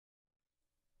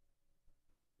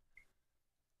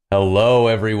Hello,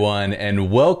 everyone,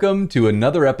 and welcome to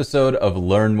another episode of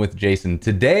Learn with Jason.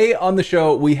 Today on the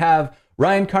show, we have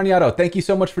Ryan Carniato. Thank you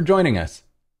so much for joining us.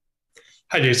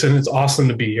 Hi, Jason. It's awesome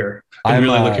to be here. I'm I'm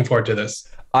really looking forward to this.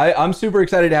 I'm super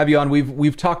excited to have you on.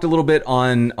 We've talked a little bit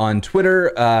on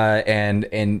Twitter, and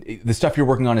the stuff you're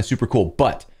working on is super cool.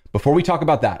 But before we talk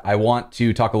about that, I want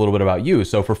to talk a little bit about you.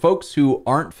 So for folks who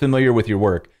aren't familiar with your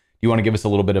work, do you want to give us a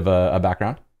little bit of a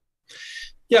background?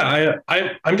 Yeah,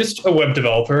 I'm just a web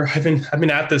developer. I've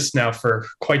been at this now for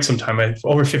quite some time. I've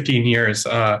over 15 years,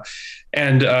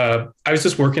 and I was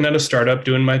just working at a startup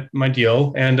doing my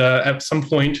deal. And at some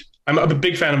point, I'm a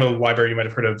big fan of a library you might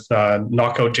have heard of,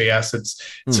 Knockout.js.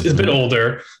 It's a bit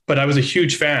older, but I was a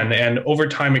huge fan. And over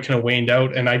time, it kind of waned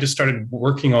out, and I just started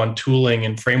working on tooling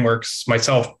and frameworks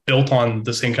myself, built on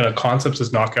the same kind of concepts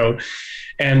as Knockout,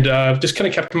 and just kind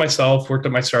of kept to myself. Worked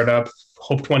at my startup.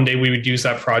 Hoped one day we would use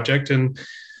that project, and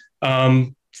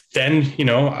then,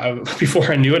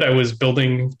 before I knew it, I was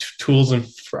building tools and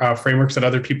frameworks that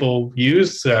other people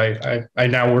use. I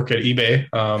now work at eBay.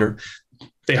 Sure.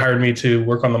 They hired me to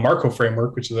work on the Marco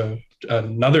framework, which is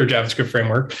another JavaScript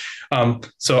framework.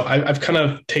 So I've kind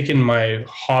of taken my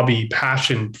hobby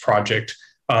passion project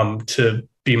to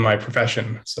be my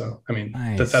profession. So, I mean,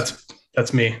 Nice.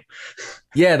 that's me.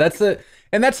 Yeah, that's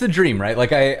the dream, right?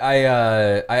 Like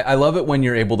I love it when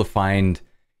you're able to find,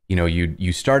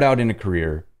 you start out in a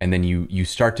career and then you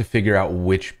start to figure out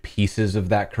which pieces of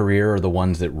that career are the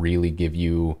ones that really give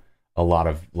you a lot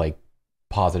of like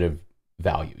positive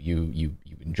value. You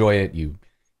enjoy it,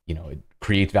 it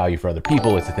creates value for other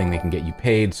people. It's a thing that can get you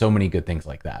paid. So many good things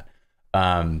like that.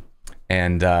 And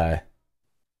oh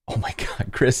my God,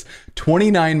 Chris,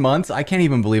 29 months. I can't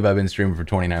even believe I've been streaming for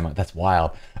 29 months. That's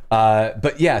wild.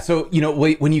 But yeah, so,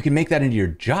 when you can make that into your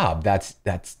job,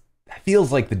 that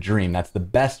feels like the dream. That's the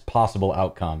best possible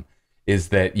outcome, is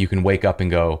that you can wake up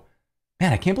and go,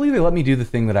 man, I can't believe they let me do the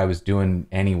thing that I was doing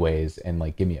anyways and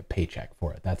like give me a paycheck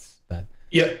for it. That.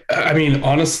 Yeah, I mean,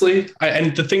 honestly,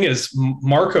 and the thing is,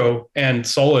 Marco and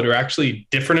Solid are actually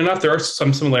different enough. There are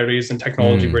some similarities in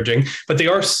technology bridging, but they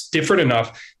are different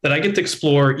enough that I get to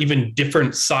explore even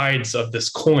different sides of this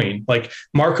coin. Like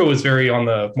Marco is very on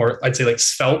the more, I'd say, like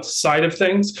svelte side of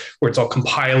things, where it's all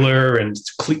compiler and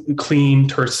clean,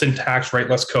 terse syntax, write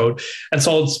less code. And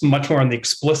Solid's much more on the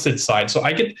explicit side. So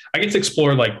I get to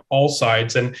explore like all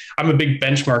sides, and I'm a big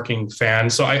benchmarking fan.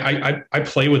 So I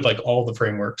play with like all the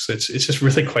frameworks. It's just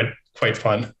really quite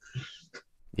fun.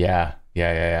 Yeah.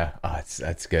 Oh,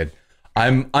 that's good.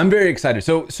 I'm very excited.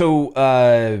 So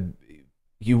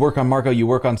you work on Marco, you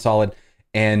work on Solid,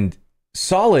 and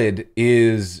Solid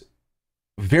is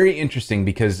very interesting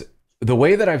because the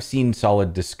way that I've seen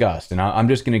Solid discussed, and I'm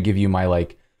just going to give you my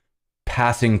like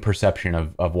passing perception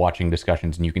of watching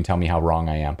discussions, and you can tell me how wrong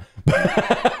I am.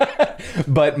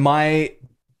 But my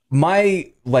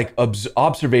like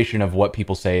observation of what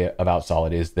people say about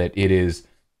Solid is that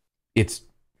it's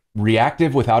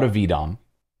reactive without a VDOM,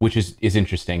 which is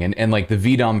interesting. And like the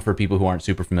VDOM, for people who aren't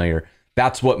super familiar,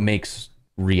 that's what makes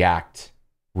React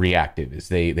reactive, is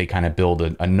they kind of build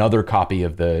another copy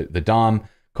of the DOM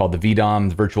called the VDOM,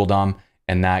 the virtual DOM,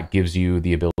 and that gives you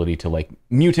the ability to like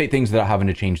mutate things without having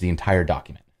to change the entire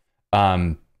document.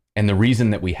 And the reason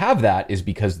that we have that is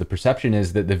because the perception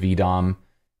is that the VDOM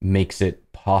makes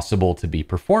it possible to be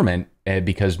performant,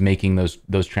 because making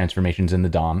those transformations in the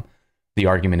DOM, the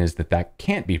argument is that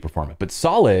can't be performant. But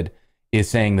Solid is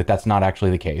saying that that's not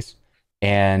actually the case.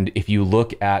 And if you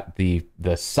look at the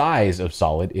size of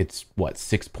Solid, it's what,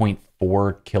 6.4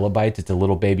 kilobytes. It's a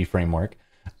little baby framework.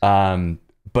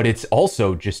 But it's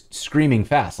also just screaming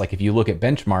fast. Like if you look at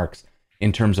benchmarks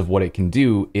in terms of what it can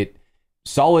do,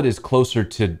 Solid is closer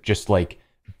to just like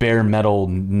bare metal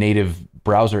native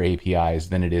browser APIs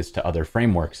than it is to other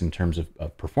frameworks in terms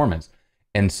of performance.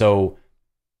 And so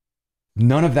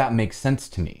none of that makes sense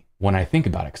to me when I think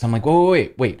about it. Because I'm like, oh,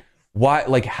 wait. Why?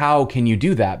 Like, how can you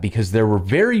do that? Because there were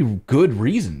very good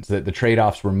reasons that the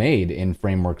trade-offs were made in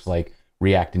frameworks like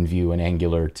React and Vue and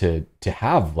Angular to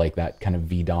have like that kind of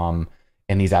VDOM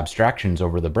and these abstractions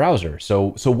over the browser.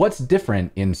 So what's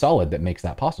different in Solid that makes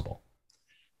that possible?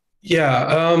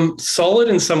 Yeah, Solid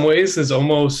in some ways is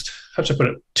almost, how should I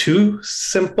put it, too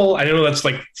simple. I know that's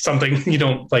like something you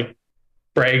don't like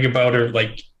brag about, or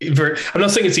like I'm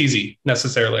not saying it's easy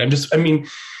necessarily. I mean,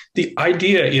 the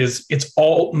idea is it's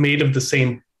all made of the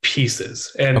same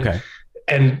pieces. And Okay.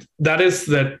 and that is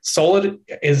that Solid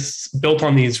is built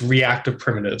on these reactive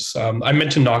primitives. I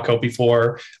mentioned Knockout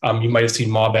before. You might have seen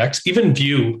MobX. Even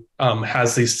Vue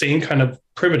has these same kind of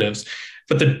primitives.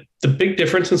 But the big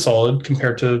difference in Solid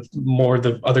compared to more of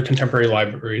the other contemporary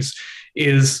libraries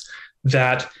is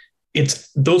that it's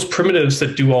those primitives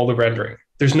that do all the rendering.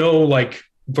 There's no like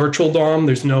virtual DOM.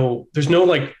 There's no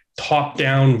like top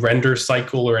down render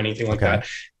cycle or anything like that.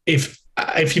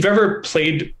 If you've ever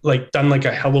played, like done like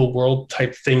a hello world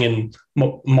type thing in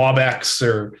MobX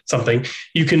or something,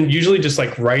 you can usually just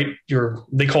like write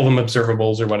they call them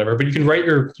observables or whatever, but you can write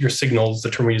your signals,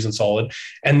 the term we use in Solid,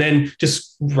 and then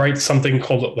just write something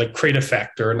called like create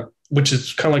effect, or which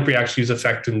is kind of like React's use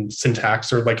effect in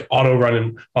syntax, or like auto run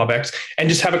in MobX, and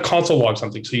just have it console log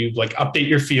something. So you like update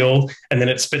your field and then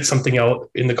it spits something out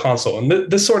in the console.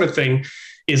 And this sort of thing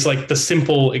is like the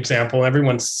simple example, and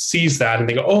everyone sees that and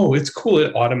they go, oh, it's cool,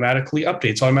 it automatically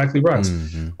updates, automatically runs.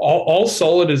 All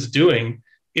Solid is doing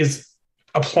is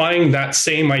applying that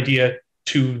same idea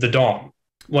to the DOM.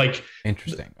 Like,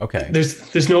 interesting. Okay.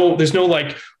 There's no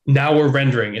like, now we're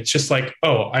rendering. It's just like,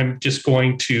 oh, I'm just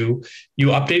going to, you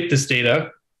update this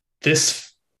data,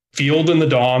 this field in the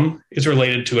DOM is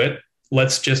related to it,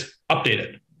 let's just update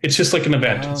it. It's just like an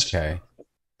event. Okay.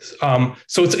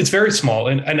 So it's very small,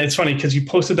 and it's funny because you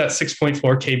posted that 6.4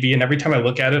 KB, and every time I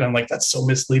look at it, I'm like, that's so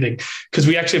misleading, because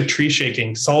we actually have tree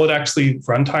shaking. Solid actually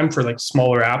runtime for like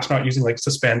smaller apps, not using like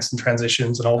suspense and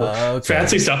transitions and all the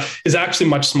fancy stuff, is actually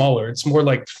much smaller. It's more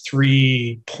like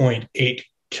 3.8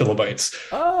 kilobytes.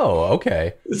 Oh,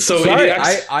 okay. So sorry,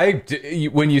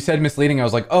 when you said misleading, I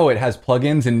was like, oh, it has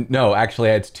plugins, and no, actually,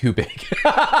 it's too big.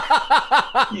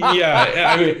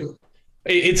 Yeah, I mean,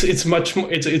 it's much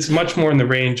more in the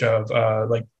range of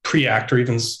like Preact, or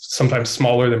even sometimes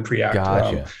smaller than Preact.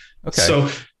 Gotcha. Okay. So,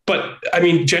 but I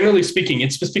mean, generally speaking,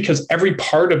 it's just because every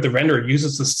part of the render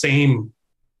uses the same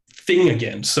thing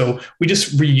again. So we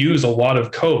just reuse a lot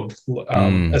of code,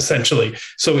 essentially.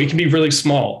 So it can be really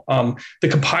small. The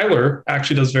compiler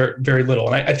actually does very, very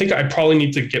little. And I think I probably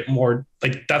need to get more,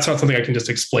 like, that's not something I can just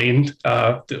explain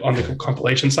on the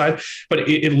compilation side, but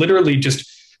it literally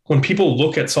just, when people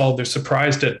look at Solid, they're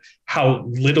surprised at how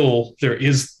little there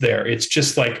is there. It's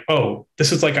just like, oh,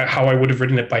 this is like how I would have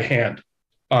written it by hand,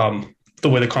 the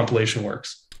way the compilation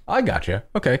works. I gotcha.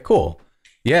 Okay, cool.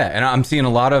 Yeah, and I'm seeing a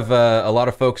lot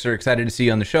of folks are excited to see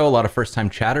you on the show. A lot of first-time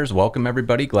chatters. Welcome,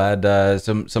 everybody. Glad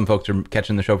some folks are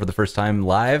catching the show for the first time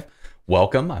live.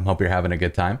 Welcome. I hope you're having a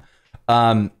good time.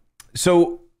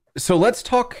 So let's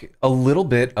talk a little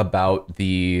bit about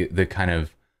the kind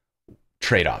of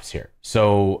trade-offs here.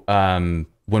 So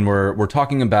when we're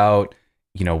talking about,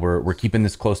 you know, we're keeping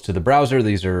this close to the browser.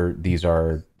 These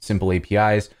are simple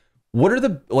APIs. What are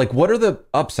the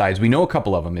upsides? We know a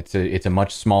couple of them. It's a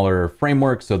much smaller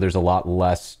framework, so there's a lot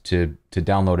less to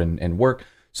download and work.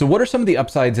 So what are some of the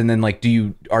upsides? And then like,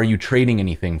 are you trading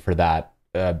anything for that,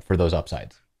 for those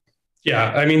upsides?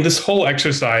 Yeah, I mean, this whole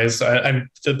exercise, by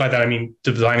that I mean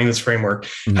designing this framework,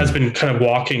 has been kind of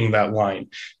walking that line,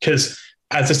 because,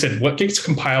 as I said, what gets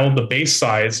compiled, the base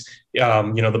size, you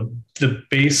know, the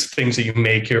base things that you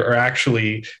make are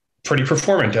actually pretty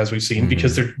performant, as we've seen,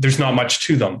 because there's not much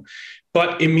to them.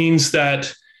 But it means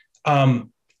that we're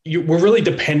really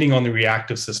depending on the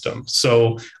reactive system.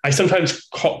 So I sometimes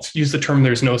use the term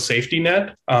there's no safety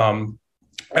net.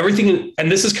 Everything,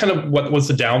 and this is kind of what was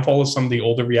the downfall of some of the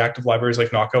older reactive libraries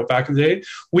like Knockout back in the day.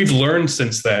 We've learned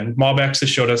since then. MobX has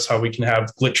showed us how we can have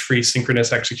glitch-free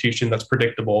synchronous execution that's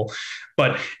predictable.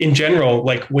 But in general,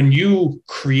 like when you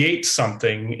create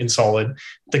something in Solid,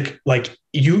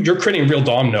 you're creating a real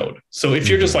DOM node. So if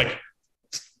you're just like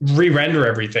re-render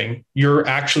everything, you're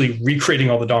actually recreating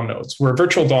all the DOM nodes, where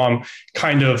virtual DOM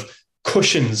kind of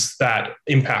cushions that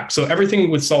impact. So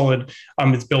everything with Solid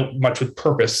is built much with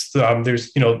purpose.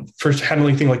 There's, you know, for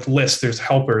handling things like lists, there's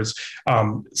helpers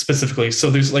specifically. So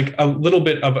there's like a little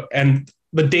bit of, and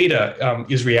the data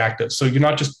is reactive. So you're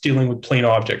not just dealing with plain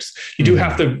objects. You do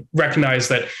have to recognize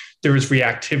that there is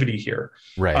reactivity here.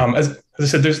 Right. As I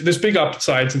said, there's big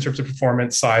upsides in terms of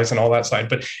performance, size, and all that side,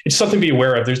 but it's something to be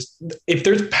aware of. If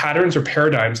there's patterns or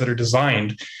paradigms that are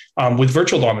designed with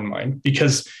virtual DOM in mind,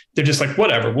 because they're just like,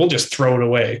 whatever, we'll just throw it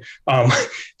away.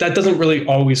 That doesn't really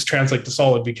always translate to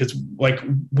Solid, because like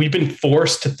we've been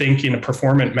forced to think in a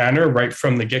performant manner right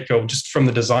from the get-go, just from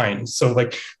the design. So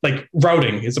like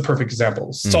routing is a perfect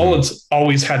example. Solid's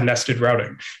always had nested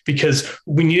routing, because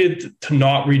we needed to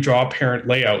not redraw parent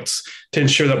layouts to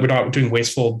ensure that we're not doing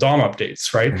wasteful DOM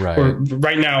updates, right? Or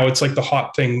right now, it's like the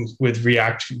hot thing with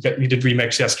React. You did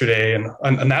Remix yesterday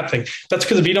and that thing. That's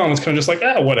because VDOM was kind of just like,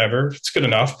 whatever, it's good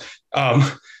enough.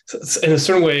 In a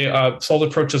certain way, Solid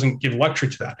approach doesn't give lecture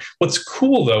to that. What's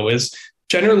cool, though, is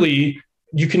generally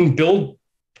you can build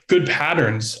good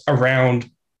patterns around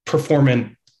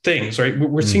performant things, right?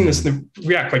 We're seeing this in the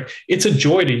React. Like, it's a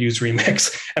joy to use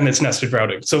Remix and its nested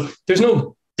routing. So there's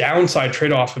no downside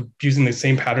trade-off of using the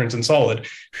same patterns in Solid,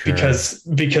 Sure. because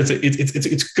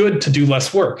it's good to do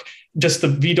less work. Just the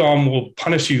VDOM will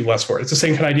punish you less for it. It's the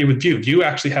same kind of idea with Vue. Vue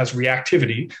actually has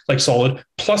reactivity like Solid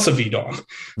plus a VDOM,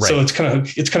 Right. so it's kind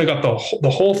of got the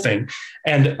whole thing.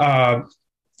 And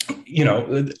you know,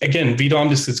 again, VDOM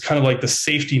just is kind of like the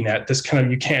safety net, this kind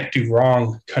of you can't do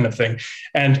wrong kind of thing.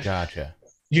 And Gotcha.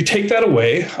 you take that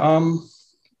away,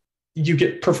 you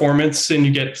get performance and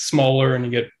you get smaller and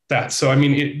you get that. So I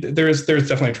mean, there's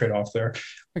definitely a trade-off there.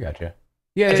 I gotcha.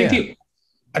 Yeah.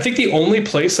 I think the only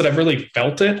place that I've really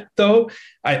felt it, though,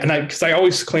 because I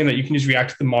always claim that you can use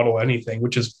React to model anything,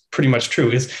 which is pretty much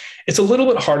true, is it's a little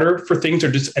bit harder for things that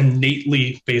are just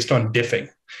innately based on diffing.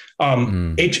 Hot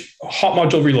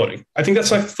module reloading. I think that's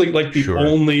like the Sure.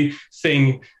 only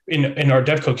thing in our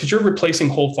dev code, because you're replacing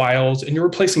whole files and you're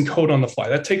replacing code on the fly.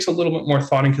 That takes a little bit more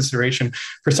thought and consideration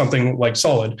for something like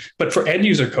Solid. But for end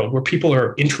user code, where people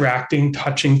are interacting,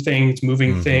 touching things,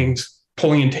 moving things,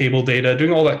 pulling in table data,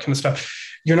 doing all that kind of stuff,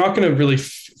 you're not going to really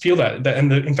feel that.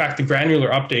 And in fact, the granular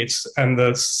updates and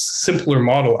the simpler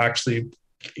model actually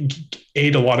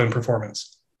aid a lot in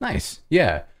performance. Nice.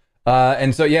 Yeah.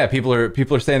 And so, yeah, people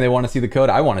are saying they want to see the code.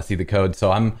 I want to see the code.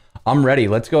 So I'm ready.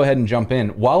 Let's go ahead and jump in.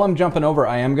 While I'm jumping over,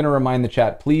 I am going to remind the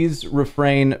chat, please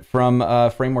refrain from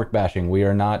framework bashing. We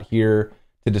are not here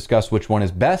to discuss which one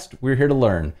is best. We're here to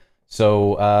learn.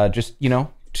 So just, you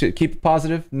know, to keep it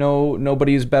positive.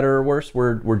 Nobody is better or worse.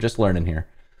 We're just learning here.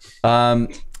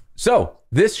 So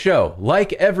this show,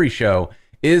 like every show,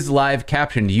 is live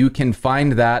captioned. You can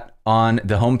find that on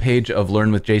the homepage of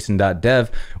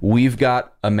learnwithjason.dev. We've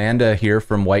got Amanda here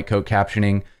from White Coat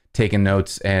Captioning taking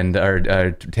notes and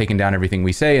taking down everything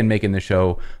we say and making the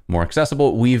show more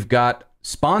accessible. We've got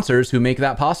sponsors who make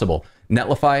that possible.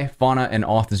 Netlify, Fauna, and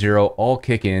Auth0 all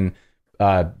kick in,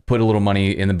 put a little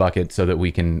money in the bucket so that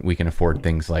we can afford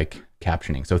things like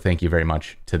captioning. So thank you very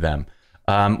much to them.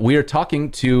 We are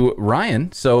talking to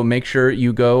Ryan, so make sure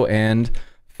you go and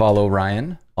follow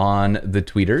Ryan on the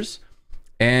tweeters.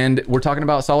 And we're talking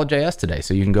about SolidJS today,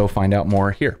 so you can go find out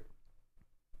more here.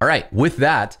 All right, with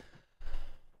that,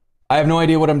 I have no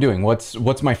idea what I'm doing. What's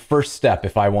my first step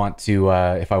if I want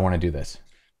to do this?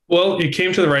 Well, you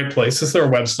came to the right place. This is our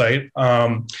website.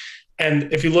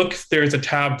 And if you look, there's a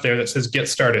tab there that says Get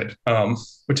Started,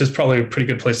 which is probably a pretty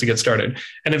good place to get started.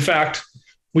 And in fact,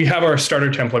 we have our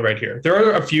starter template right here. There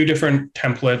are a few different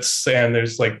templates and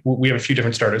we have a few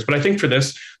different starters, but I think for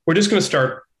this, we're just going to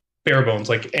start bare bones,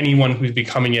 like anyone who'd be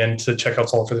coming in to check out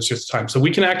Solid for the first time. So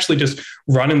we can actually just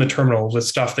run in the terminal the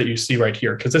stuff that you see right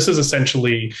here, because this is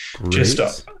essentially just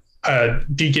a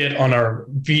dgit on our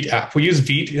Vite app. We use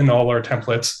Vite in all our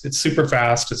templates. It's super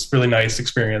fast. It's really nice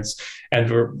experience,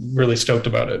 and we're really stoked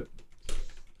about it.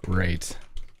 Great.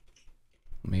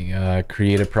 Let me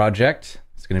create a project.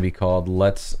 It's going to be called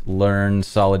Let's Learn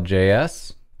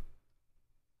SolidJS.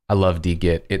 I love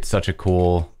dgit. It's such a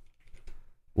cool,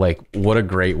 what a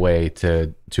great way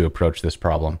to approach this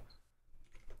problem.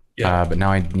 Yeah. But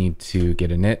now I need to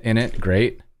get an it in it.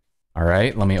 Great. All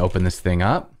right, let me open this thing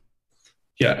up.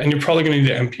 Yeah, and you're probably going to need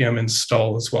to npm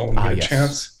install as well when you get a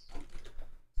chance.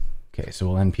 Okay, so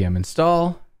we'll npm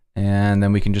install, and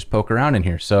then we can just poke around in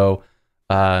here. So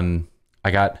I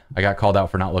got called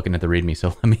out for not looking at the README, so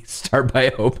let me start by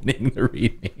opening the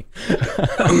README.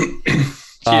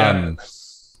 Yeah.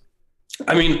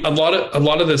 I mean, a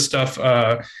lot of this stuff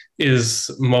is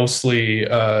mostly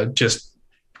just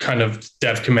kind of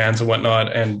dev commands and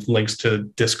whatnot, and links to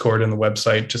Discord and the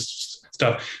website, just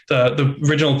stuff. The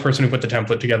original person who put the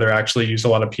template together actually used a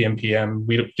lot of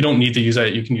PNPM. You don't need to use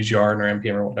that. You can use yarn or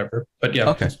npm or whatever. But yeah.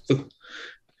 Okay.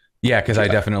 Yeah, because I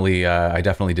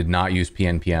definitely did not use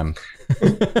PNPM.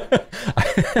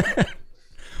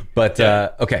 But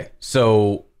okay,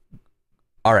 so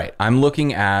all right, I'm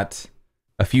looking at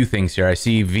a few things here. I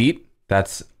see Vite.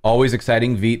 That's always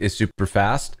exciting. Vite is super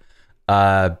fast.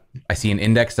 I see an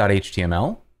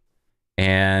index.html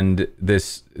and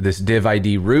this div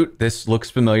ID root. This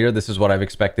looks familiar. This is what I've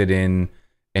expected in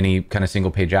any kind of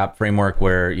single page app framework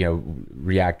where, you know,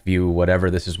 React, Vue,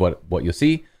 whatever. This is what you'll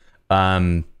see.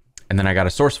 And then I got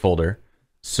a source folder.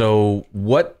 So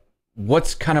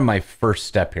what's kind of my first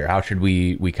step here? How should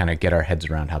we kind of get our heads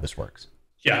around how this works?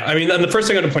 Yeah, I mean, and the first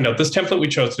thing I want to point out, this template we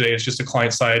chose today is just a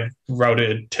client-side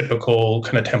routed, typical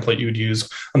kind of template you would use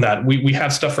on that. We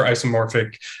have stuff for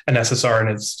isomorphic and SSR, and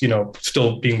it's, you know,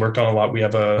 still being worked on a lot. We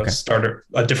have a starter,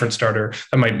 a different starter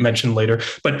I might mention later.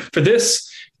 But for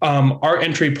this, our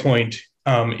entry point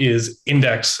is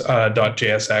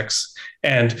index.jsx.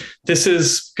 And this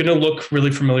is going to look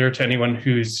really familiar to anyone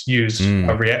who's used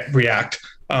React.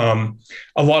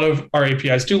 A lot of our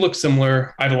APIs do look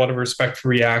similar. I have a lot of respect for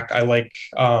React. I like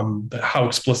how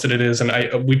explicit it is,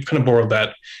 and we've kind of borrowed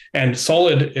that. And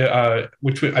Solid,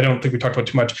 which I don't think we talked about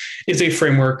too much, is a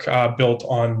framework built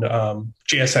on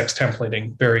JSX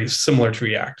templating, very similar to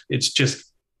React. It's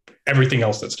just everything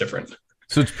else that's different.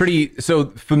 So it's pretty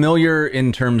familiar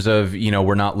in terms of,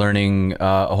 we're not learning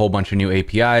a whole bunch of new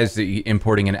APIs,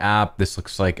 importing an app. This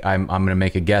looks like I'm going to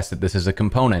make a guess that this is a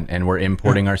component, and we're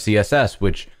importing our CSS,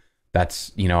 which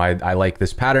that's, I like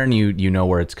this pattern. You know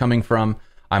where it's coming from.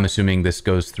 I'm assuming this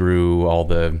goes through all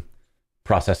the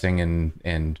processing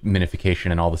and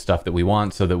minification and all the stuff that we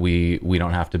want, so that we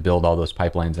don't have to build all those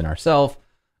pipelines in ourselves.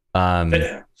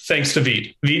 Thanks to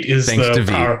Vite. Vite is the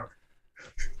power.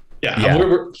 Yeah.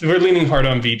 We're leaning hard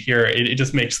on Vite here. It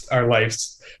just makes our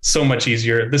lives so much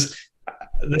easier. This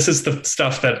is the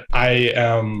stuff that I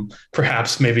am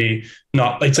perhaps maybe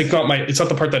not. It's not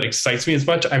the part that excites me as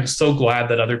much. I'm so glad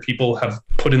that other people have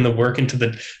put in the work into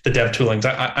the dev toolings.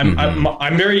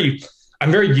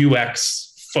 I'm very UX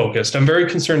focused. I'm very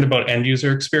concerned about end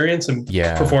user experience and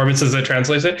performance as it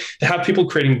translates it. To have people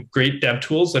creating great dev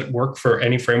tools that work for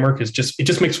any framework it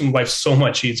just makes life so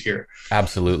much easier.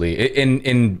 Absolutely.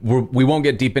 And we won't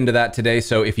get deep into that today.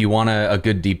 So if you want a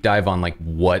good deep dive on like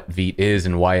what Vite is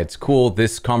and why it's cool,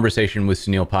 this conversation with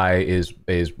Sunil Pai is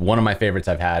one of my favorites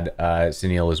I've had.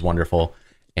 Sunil is wonderful.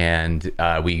 And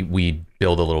we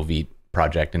build a little Vite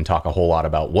project and talk a whole lot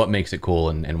about what makes it cool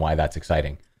and why that's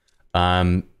exciting.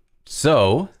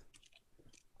 So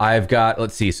I've got,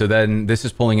 let's see, so then this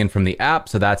is pulling in from the app.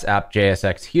 So that's app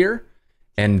JSX here.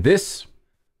 And this,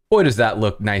 boy, does that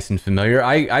look nice and familiar.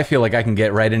 I feel like I can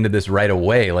get right into this right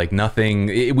away. Like nothing,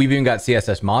 we've even got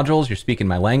CSS modules. You're speaking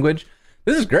my language.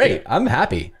 This is great. I'm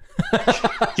happy.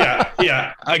 Yeah.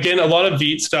 Again, a lot of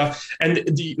Vite stuff. And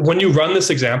when you run this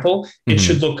example, it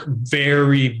should look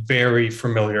very, very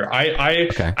familiar.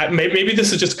 Maybe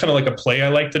this is just kind of like a play I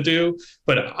like to do,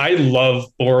 but I love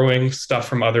borrowing stuff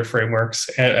from other frameworks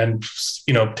and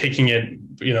taking it,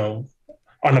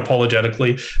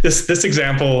 unapologetically. This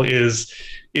example is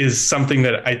something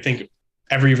that I think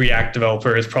every React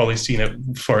developer has probably seen it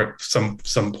for some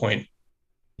point.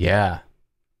 Yeah.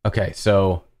 Okay.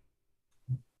 So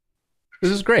this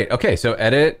is great. Okay, so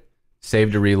edit,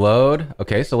 save to reload.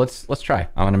 Okay, so let's try.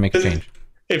 I'm gonna make a change.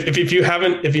 If you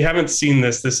haven't seen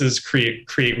this is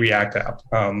create React app.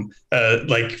 We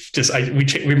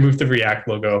moved the React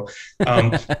logo.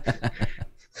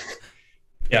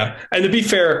 Yeah, and to be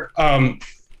fair, our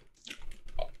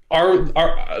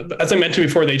as I mentioned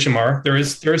before, the HMR there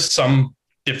is some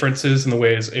differences in the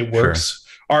ways it works.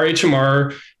 Sure. Our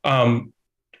HMR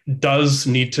does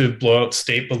need to blow out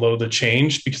state below the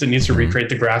change because it needs to recreate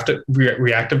the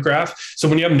reactive graph. So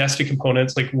when you have nested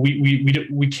components, like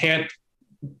we can't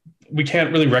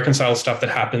really reconcile stuff that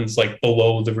happens like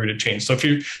below the rooted change. So if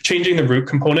you're changing the root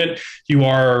component, you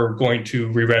are going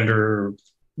to re-render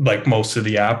like most of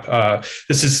the app.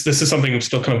 This is something I'm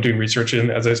still kind of doing research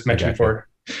in, as I mentioned before.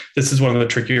 This is one of the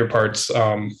trickier parts.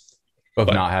 That's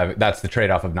the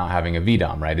trade-off of not having a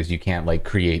VDOM, right? Is you can't like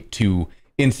create two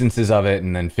instances of it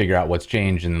and then figure out what's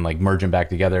changed and then like merge them back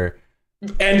together.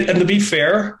 And to be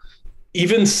fair,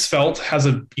 even Svelte has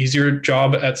an easier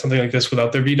job at something like this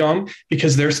without their VDOM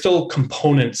because they're still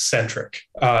component centric.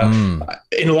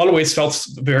 In a lot of ways, Svelte's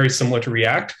very similar to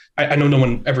React. I know no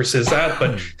one ever says that,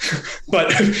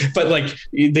 but like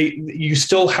you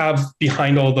still have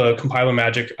behind all the compiler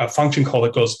magic a function call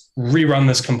that goes rerun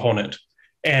this component.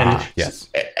 And yes,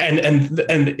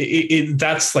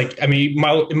 that's like, I mean,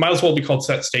 it might as well be called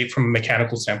set state from a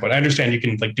mechanical standpoint. I understand you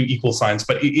can like do equal signs,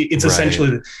 but it's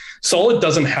essentially Solid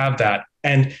doesn't have that.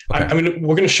 And I mean,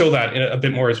 we're going to show that in a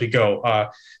bit more as we go.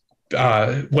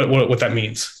 What that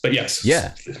means, but yes,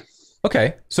 yeah,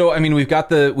 okay. So I mean, we've got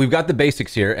the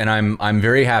basics here, and I'm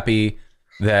very happy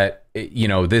that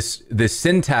this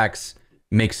syntax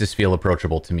makes this feel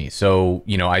approachable to me. So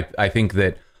I think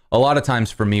that. A lot of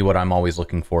times for me, what I'm always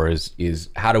looking for is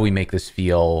how do we make this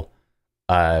feel,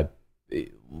 how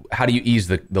do you ease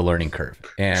the learning curve?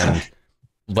 And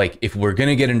like, if we're going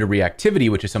to get into reactivity,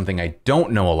 which is something I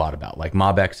don't know a lot about, like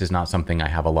MobX is not something I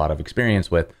have a lot of experience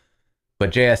with,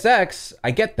 but JSX,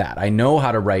 I get that. I know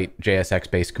how to write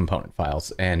JSX-based component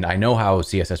files, and I know how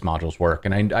CSS modules work,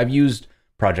 and I've used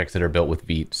projects that are built with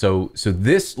Vite. So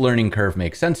this learning curve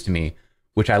makes sense to me,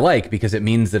 which I like because it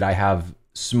means that I have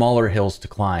smaller hills to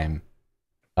climb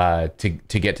to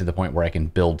get to the point where I can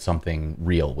build something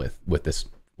real with this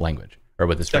language or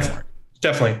with this framework.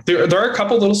 definitely. There are a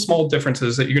couple little small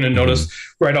differences that you're going to notice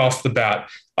right off the bat.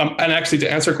 And actually,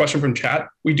 to answer a question from chat,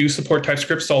 we do support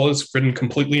TypeScript. Solid is written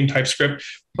completely in TypeScript.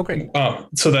 Okay.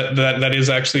 So that is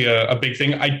actually a big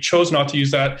thing. I chose not to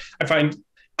use that. I find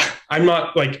I'm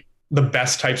not like the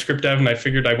best TypeScript dev, and I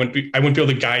figured I wouldn't be able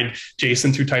to guide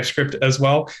Jason through TypeScript as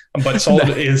well. But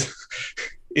Solid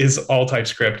is all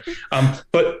TypeScript.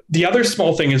 But the other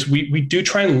small thing is we do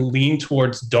try and lean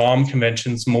towards DOM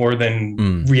conventions more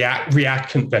than React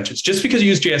conventions. Just because you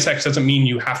use JSX doesn't mean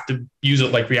you have to use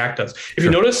it like React does. If you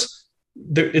notice,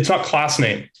 it's not class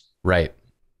name. Right.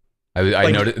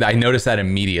 I noticed that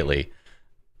immediately.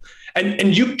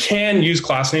 And you can use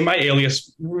class name. My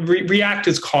alias React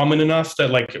is common enough that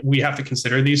like we have to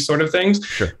consider these sort of things.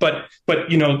 Sure. But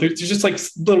you know, there's just like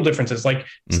little differences. Like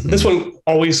this one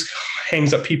always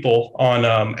hangs up people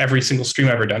on every single stream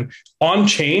I've ever done. On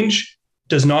change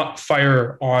does not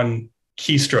fire on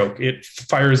keystroke. It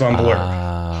fires on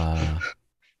blur.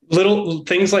 Little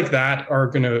things like that are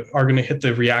gonna hit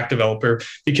the React developer,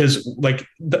 because like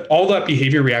all that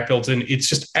behavior React builds in, it's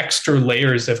just extra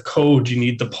layers of code you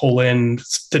need to pull in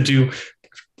to do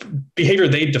behavior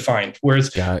they defined.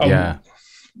 Whereas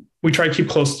we try to keep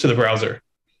close to the browser.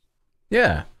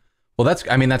 Yeah, well, that's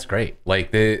great.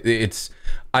 Like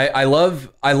I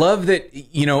love that,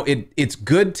 you know, it's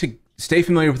good to stay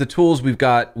familiar with the tools. We've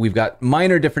got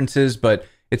minor differences, but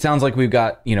it sounds like we've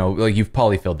got, you know, like you've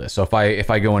polyfilled this. So if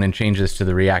I go in and change this to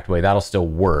the React way, that'll still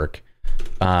work.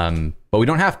 But we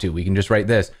don't have to. We can just write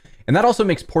this. And that also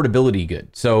makes portability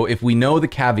good. So if we know the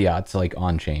caveats like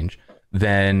on change,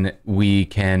 then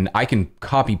I can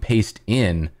copy paste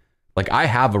in. Like I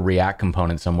have a React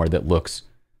component somewhere that looks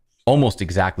almost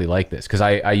exactly like this, because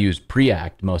I use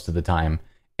Preact most of the time,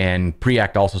 and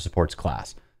Preact also supports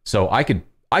class. So I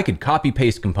could copy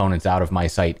paste components out of my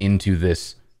site into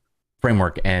this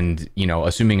framework, and, you know,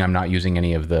 assuming I'm not using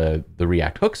any of the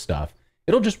React hook stuff,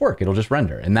 it'll just work. It'll just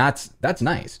render, and that's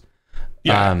nice.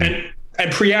 Yeah,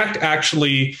 and Preact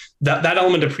actually, that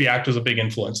element of Preact was a big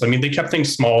influence. I mean, they kept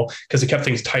things small because they kept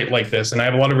things tight like this, and I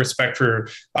have a lot of respect for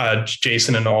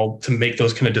Jason and all to make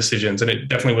those kind of decisions, and it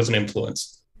definitely was an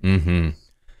influence.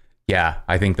 Yeah,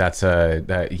 I think that's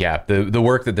the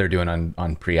work that they're doing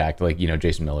on Preact, like, you know,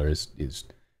 Jason Miller is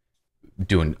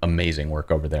doing amazing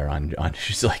work over there on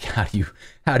just like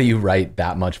how do you write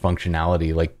that much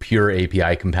functionality, like pure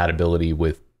API compatibility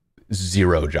with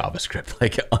zero JavaScript,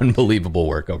 like unbelievable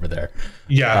work over there.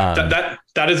 Yeah,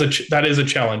 that is a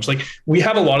challenge. Like we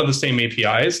have a lot of the same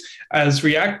APIs as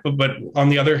React, but on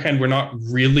the other hand, we're not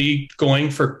really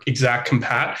going for exact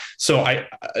compat. So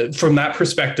from that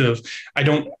perspective, I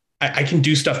can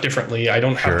do stuff differently. I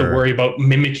don't have to worry about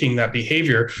mimicking that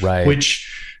behavior, right?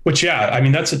 Which, yeah, I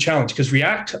mean, that's a challenge, because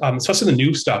React, especially the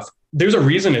new stuff, there's a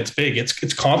reason it's big.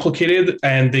 It's complicated,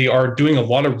 and they are doing a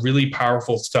lot of really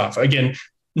powerful stuff. Again,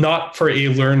 not for a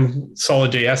Learn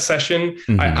SolidJS session.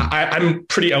 I'm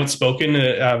pretty outspoken,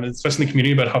 especially in the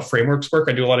community, about how frameworks work.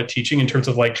 I do a lot of teaching in terms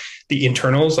of like the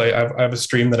internals. I have a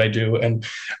stream that I do, and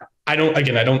I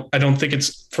don't think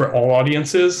it's for all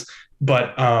audiences,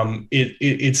 but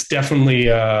it's definitely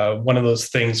one of those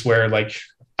things where like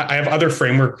I have other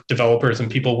framework developers and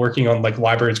people working on like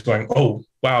libraries going, oh,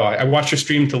 wow, I watched your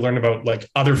stream to learn about like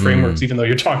other frameworks, even though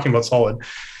you're talking about Solid.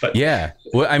 But yeah,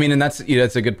 well, I mean, and that's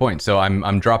a good point. So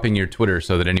I'm dropping your Twitter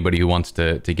so that anybody who wants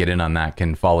to get in on that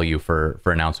can follow you for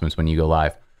announcements when you go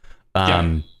live.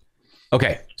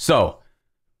 Okay, so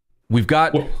we've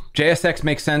got JSX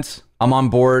makes sense. I'm on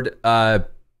board.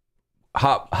 Hot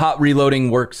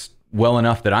reloading works well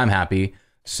enough that I'm happy.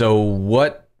 So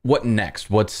what next?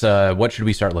 What should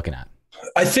we start looking at?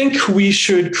 I think we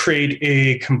should create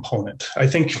a component. I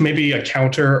think maybe a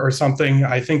counter or something.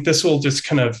 I think this will just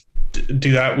kind of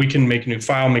do that. We can make a new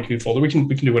file, make a new folder. We can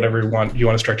do whatever you want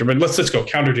to structure, but let's go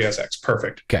counter JSX.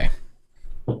 Perfect. Okay.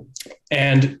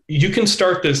 And you can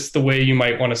start this the way you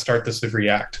might want to start this with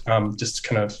React. Just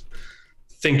kind of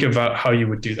think about how you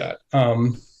would do that.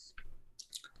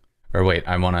 Or wait,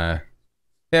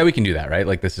 yeah, we can do that, right?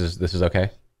 Like this is okay.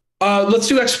 Let's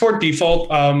do export default.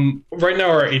 Right now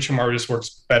our HMR just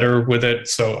works better with it.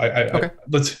 So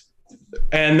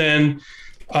and then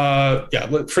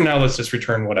for now, let's just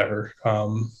return whatever.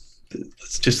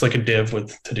 It's just like a div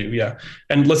with to do. Yeah.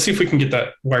 And let's see if we can get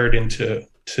that wired into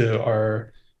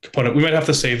our component. We might have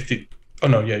to save oh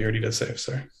no, yeah, you already did save,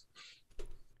 sorry.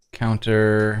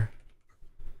 Counter.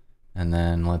 And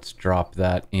then let's drop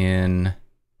that in.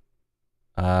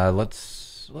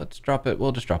 Let's drop it.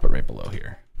 We'll just drop it right below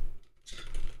here.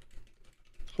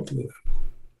 Hopefully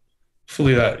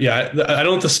hopefully that, yeah, I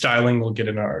don't think the styling will get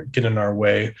in our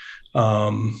way.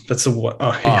 That's the one.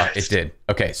 Oh, yeah. It did.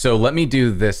 Okay, so let me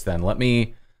do this then.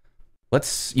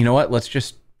 Let's, you know what?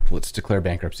 Let's declare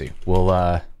bankruptcy. We'll,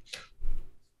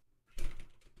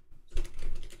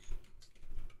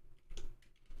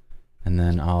 and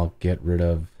then I'll get rid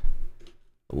of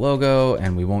the logo,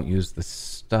 and we won't use the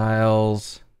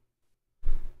styles.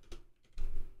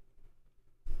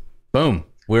 Boom.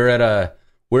 We're at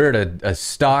a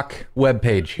stock web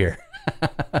page here.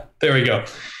 There we go.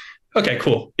 Okay,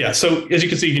 cool. Yeah. So as you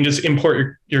can see, you can just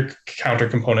import your counter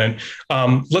component.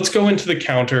 Let's go into the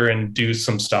counter and do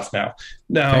some stuff now.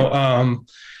 Now, okay.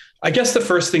 I guess the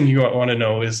first thing you want to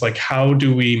know is like, how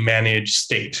do we manage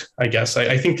state? I guess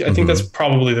I think that's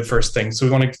probably the first thing. So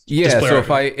we want to so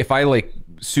if I like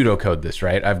pseudocode this,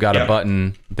 right? I've got a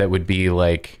button that would be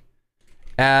like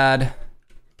add,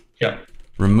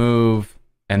 remove,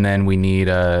 and then we need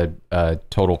a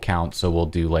total count. So we'll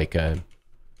do like a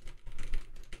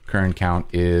current count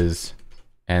is,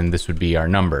 and this would be our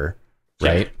number,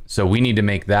 right? So we need to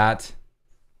make that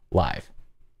live.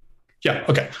 Yeah.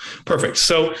 Okay. Perfect.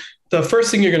 So the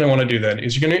first thing you're going to want to do then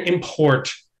is you're going to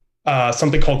import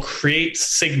something called create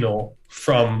signal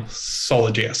from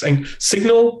SolidJS, and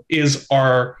signal is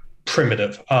our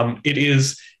primitive.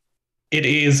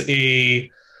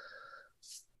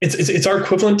 It's our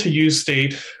equivalent to use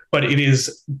state, but it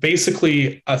is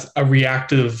basically a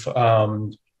reactive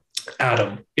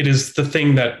atom. It is the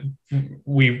thing that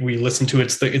we listen to.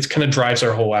 It's kind of drives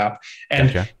our whole app.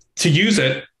 And to use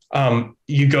it,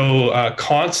 you go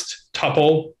const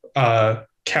tuple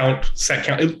count set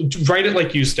count. Write it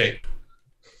like use state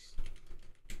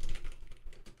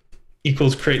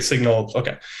equals create signal.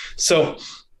 Okay, so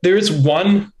there is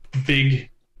one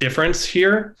big difference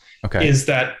here. Is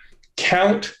that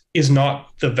count is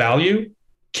not the value.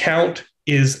 Count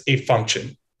is a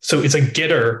function. So it's a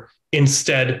getter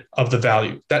instead of the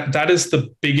value. That is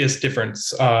the biggest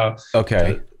difference.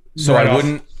 Okay. So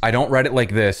I don't write it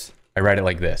like this. I write it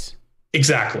like this.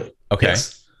 Exactly. Okay.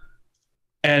 Yes.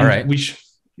 And all right.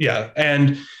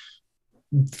 And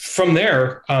from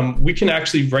there, we can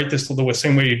actually write this the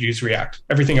same way you'd use React.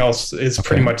 Everything else is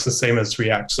pretty much the same as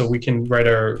React. So we can write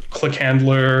our click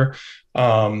handler.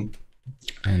 And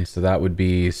so that would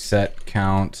be set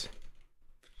count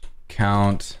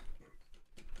plus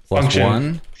function.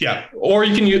 1. Yeah. Or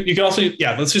you can also,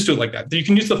 let's just do it like that. You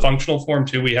can use the functional form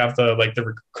too. We have the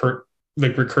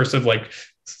recursive like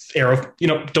arrow,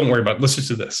 don't worry about it. Let's just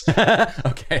do this.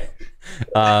 Okay.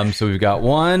 So we've got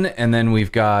 1, and then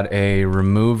we've got a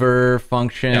remover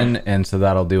function. And so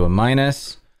that'll do a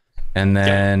minus. And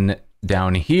then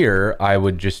down here, I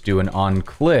would just do an on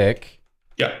click.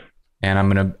 Yeah. And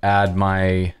I'm going to add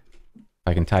I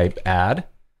can type add,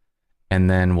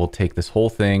 and then we'll take this whole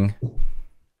thing.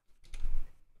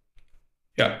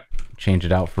 Change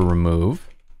it out for remove.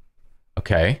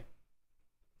 Okay.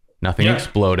 Nothing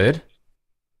exploded.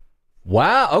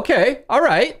 Wow. Okay. All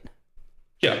right.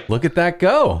 Yeah. Look at that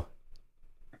go.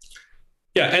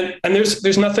 Yeah. And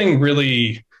there's nothing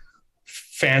really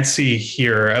fancy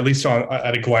here, at least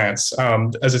at a glance.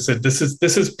 As I said, this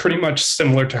is pretty much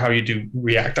similar to how you do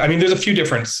React. I mean, there's a few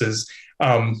differences.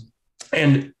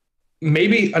 And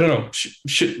maybe, I don't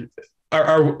know,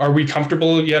 are we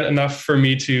comfortable yet enough for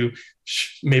me to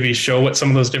maybe show what some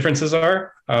of those differences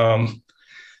are?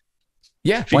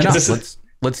 Yeah, why not?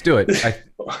 Let's do it.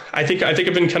 I think I've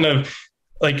been kind of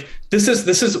like, this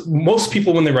is most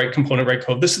people when they write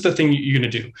code, this is the thing you're going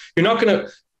to do. You're not going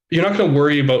to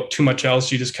worry about too much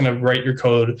else. You just kind of write your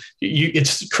code.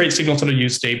 It's create signal to the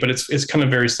use state, but it's kind of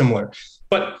very similar.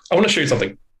 But I want to show you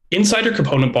something. Inside your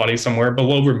component body somewhere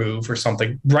below remove or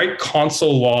something, write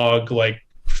console log like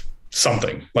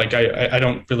something. Like I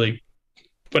don't really,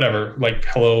 whatever, like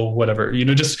hello, whatever,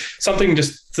 just something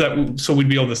just so we'd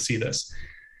be able to see this.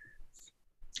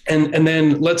 And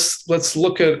then let's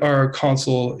look at our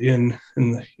console in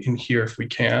here if we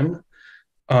can.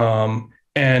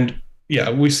 And yeah,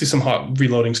 we see some hot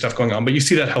reloading stuff going on, but you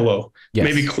see that hello. Yes.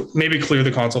 Maybe clear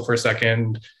the console for a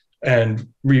second, and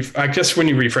I guess when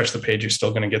you refresh the page, you're still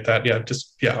going to get that.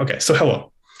 Yeah, okay. So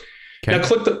hello. Okay.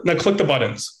 Now click the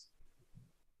buttons.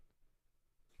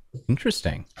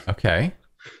 Interesting. Okay.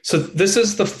 So this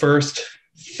is the first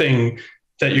thing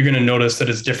that you're going to notice that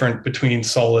is different between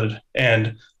Solid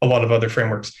and a lot of other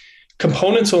frameworks.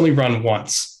 Components only run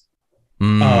once.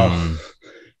 And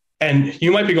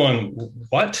you might be going,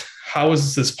 what? How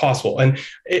is this possible? And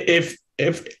if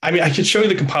I mean, I could show you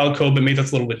the compiled code, but maybe that's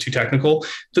a little bit too technical.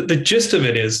 The gist of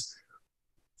it is,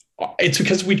 it's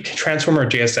because we transform our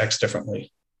JSX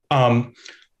differently.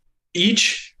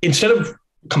 Instead of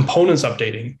components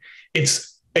updating,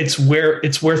 it's it's where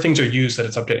things are used that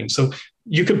it's updating. So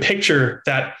you could picture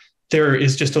that there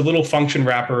is just a little function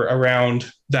wrapper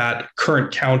around that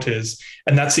current count is,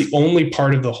 and that's the only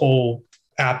part of the whole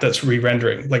app that's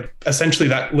re-rendering. Like essentially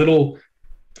that little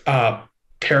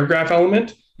paragraph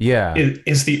element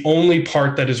is the only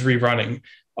part that is rerunning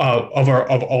of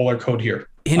all our code here.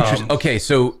 Interesting. Okay,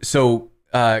 so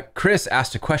Chris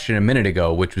asked a question a minute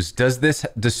ago, which was, does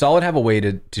Solid have a way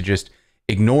to just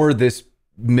ignore this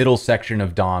middle section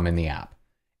of DOM in the app?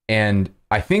 And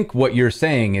I think what you're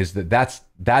saying is that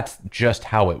that's just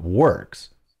how it works.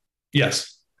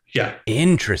 Yes. Yeah.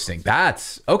 Interesting.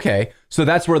 That's okay. So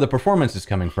that's where the performance is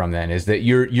coming from then, is that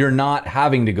you're not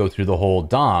having to go through the whole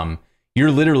DOM.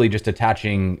 You're literally just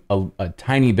attaching a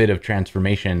tiny bit of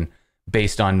transformation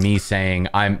based on me saying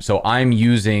I'm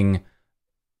using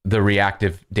the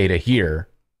reactive data here.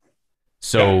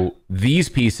 So these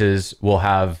pieces will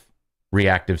have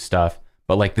reactive stuff,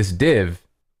 but like this div,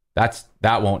 that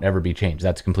won't ever be changed.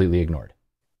 That's completely ignored.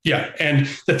 Yeah, and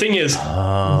the thing is,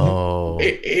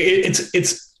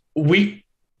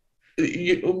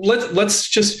 let's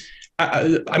just.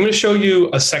 I'm going to show you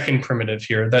a second primitive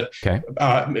here that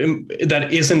that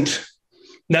isn't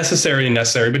necessary,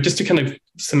 but just to kind of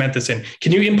cement this in,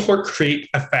 can you import create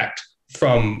effect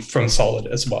from Solid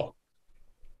as well?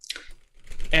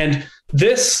 And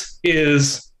this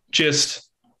is just,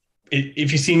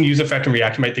 if you've seen use effect and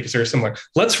react, you might think it's very similar.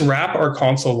 Let's wrap our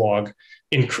console log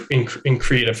in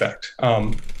create effect,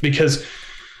 because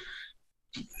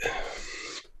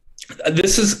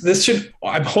this should,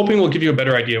 I'm hoping will give you a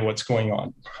better idea of what's going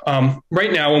on.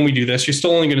 Right now, when we do this, you're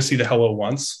still only going to see the hello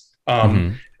once,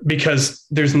 because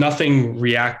there's nothing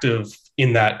reactive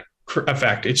in that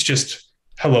effect. It's just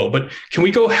hello. But can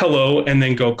we go hello and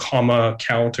then go comma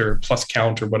count or plus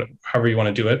count or whatever, however you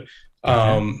want to do it?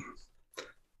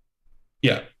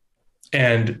 Yeah.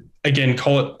 And again,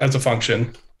 call it as a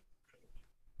function.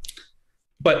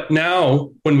 But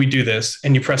now when we do this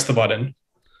and you press the button,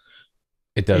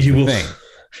 it does the thing.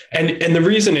 And the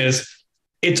reason is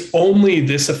it's only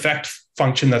this effect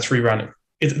function that's rerunning.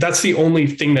 That's the only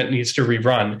thing that needs to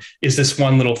rerun, is this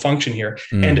one little function here.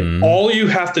 And all you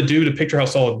have to do to picture how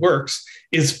Solid works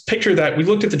is picture that we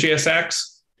looked at the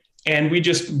JSX and we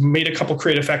just made a couple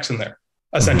create effects in there,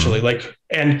 essentially. Like,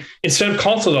 and instead of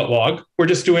console.log, we're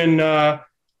just doing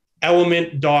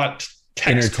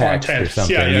element.text content or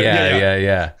something.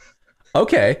 Yeah.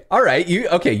 Okay. All right.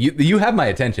 You have my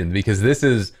attention, because this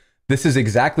is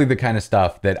exactly the kind of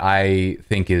stuff that I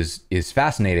think is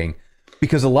fascinating.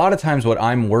 Because a lot of times what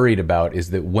I'm worried about is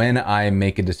that when I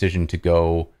make a decision to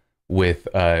go with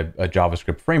a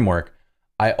JavaScript framework,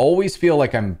 I always feel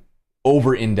like I'm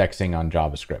over-indexing on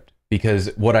JavaScript,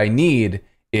 because what I need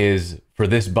is for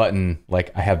this button,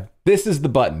 like this is the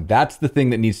button. That's the thing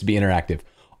that needs to be interactive.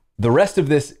 The rest of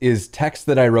this is text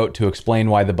that I wrote to explain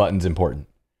why the button's important.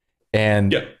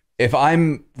 And if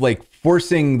I'm like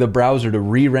forcing the browser to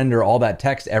re-render all that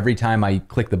text every time I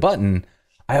click the button,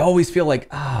 I always feel like,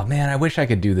 oh man, I wish I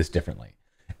could do this differently.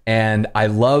 And I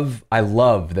love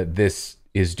that this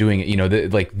is doing it. You know,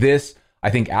 like this, I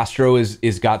think Astro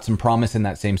is got some promise in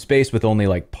that same space, with only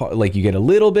like you get a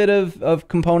little bit of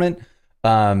component.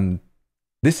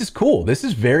 This is cool. This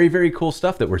is very, very cool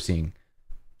stuff that we're seeing.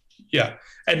 Yeah.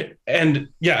 And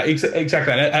yeah,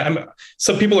 exactly.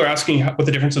 Some people are asking what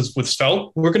the difference is with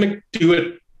Svelte. We're going to do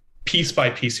it piece by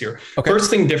piece here. Okay. First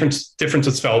thing, difference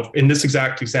with Svelte in this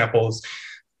exact example is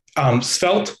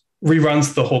Svelte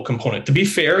reruns the whole component. To be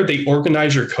fair, they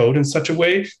organize your code in such a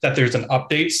way that there's an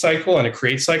update cycle and a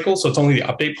create cycle. So it's only the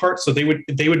update part. So they would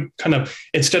kind of,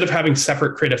 instead of having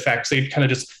separate create effects, they'd kind of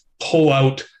just pull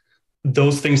out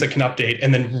those things that can update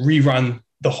and then rerun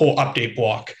the whole update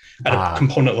block at a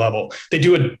component level. They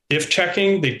do a diff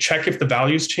checking. They check if the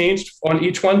values changed on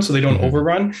each one so they don't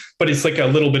overrun, but it's like a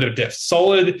little bit of diff.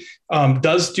 Solid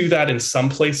does do that in some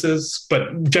places,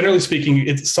 but generally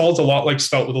speaking, Solid's a lot like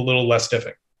Svelte with a little less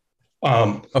diffing.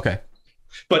 Okay.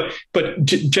 But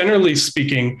generally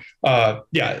speaking,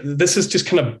 yeah, this is just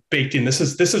kind of baked in. This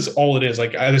is all it is.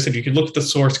 Like as I said, you could look at the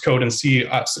source code and see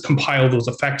compile those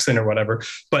effects in or whatever.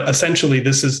 But essentially,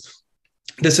 this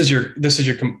is your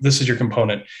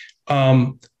component.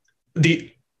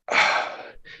 The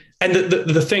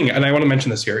thing, and I want to mention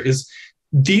this here, is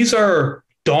these are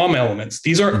DOM elements.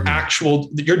 These are actual,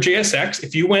 your JSX.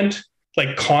 If you went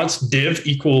like const div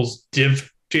equals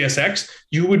div JSX,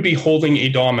 you would be holding a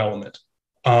DOM element.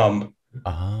 So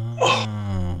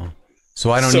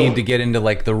I don't need to get into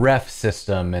like the ref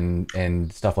system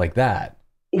and stuff like that.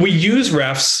 we use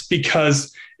refs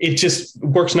because it just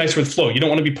works nicer with flow. You don't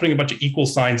want to be putting a bunch of equal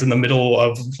signs in the middle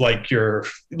of your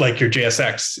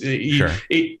JSX. Sure.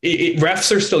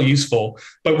 Refs are still useful,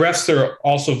 but refs are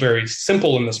also very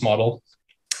simple in this model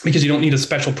because you don't need a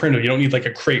special printer. You don't need like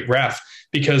a crate ref,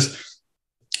 because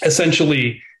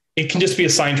essentially it can just be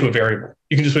assigned to a variable.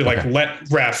 You can just be like, let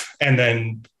ref, and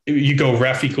then you go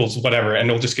ref equals whatever, and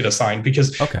it'll just get assigned,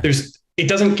 because it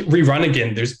doesn't rerun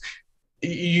again.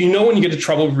 When you get into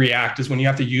trouble with React is when you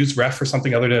have to use ref for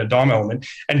something other than a DOM element.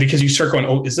 And because you start going,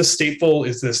 oh, is this stateful?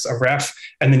 Is this a ref?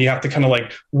 And then you have to kind of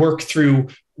like work through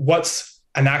what's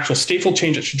an actual stateful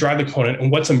change that should drive the component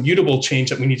and what's a mutable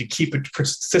change that we need to keep it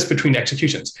persist between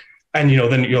executions. And,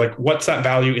 then you're like, what's that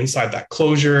value inside that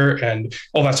closure and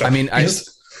all that stuff. I mean,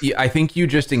 I think you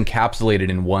just encapsulated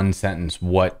in one sentence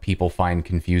what people find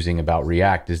confusing about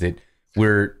React is that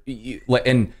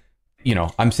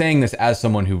I'm saying this as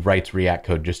someone who writes React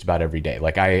code just about every day.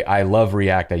 Like I love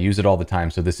React. I use it all the time.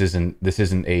 So this isn't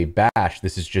a bash.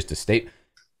 This is just a state.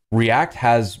 React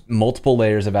has multiple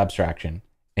layers of abstraction,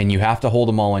 and you have to hold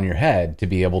them all in your head to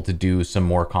be able to do some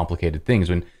more complicated things.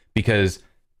 Because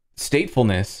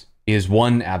statefulness is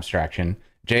one abstraction,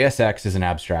 JSX is an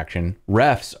abstraction,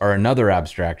 refs are another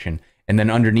abstraction, and then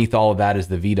underneath all of that is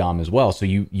the VDOM as well. So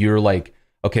you're like,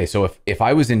 okay, so if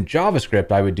I was in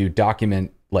JavaScript, I would do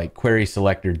document like query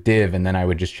selector div, and then I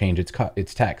would just change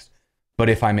its text. But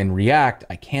if I'm in React,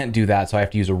 I can't do that, so I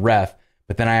have to use a ref,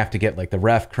 but then I have to get like the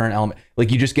ref current element.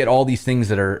 Like you just get all these things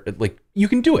that are like, you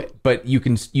can do it, but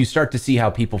you start to see how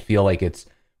people feel like it's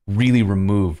really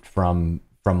removed from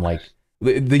like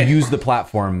the use the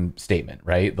platform statement,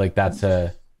 right? Like that's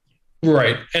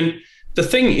right. And the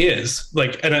thing is,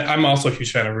 like, and I'm also a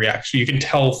huge fan of React, so you can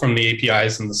tell from the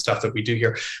APIs and the stuff that we do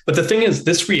here. But the thing is,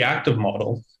 this reactive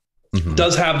model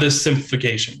does have this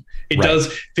simplification. It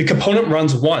does. The component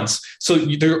runs once, so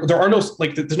there are no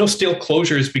there's no stale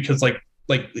closures, because like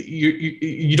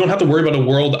you don't have to worry about a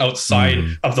world outside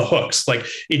of the hooks. Like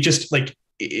it just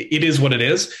it is what it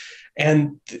is.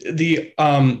 And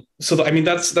that's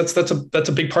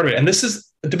a big part of it. And this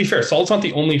is, to be fair, Solid's not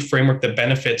the only framework that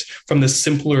benefits from this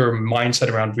simpler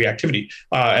mindset around reactivity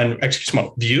and execution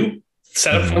model. Vue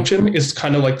setup function is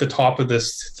kind of like the top of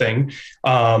this thing.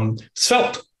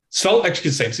 Svelte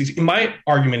executes the same. So my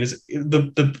argument is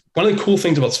the one of the cool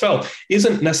things about Svelte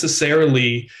isn't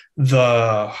necessarily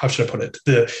how should I put it,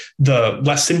 the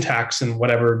less syntax and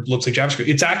whatever looks like JavaScript.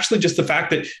 It's actually just the fact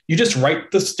that you just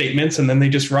write the statements and then they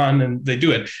just run and they do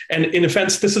it. And in a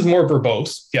sense, this is more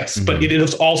verbose, yes, but it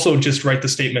is also just write the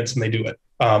statements and they do it.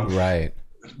 Right.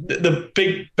 The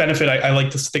big benefit I like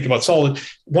to think about Solid,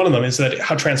 one of them is that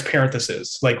how transparent this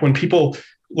is. Like when people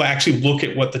actually look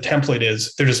at what the template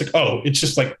is, they're just like, oh, it's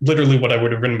just like literally what I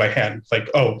would have written by hand. Like,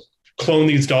 oh, clone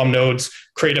these DOM nodes,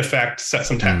 create effect, set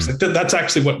some text. Like that's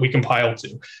actually what we compile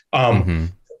to.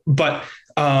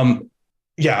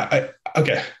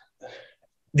 Okay.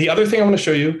 The other thing I want to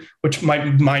show you, which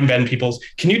might mind bend people's,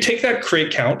 can you take that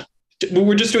create count?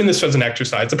 We're just doing this as an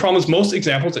exercise. The problem is most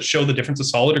examples that show the difference of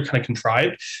Solid are kind of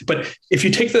contrived. But if you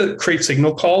take the create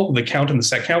signal call, the count and the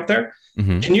set count there,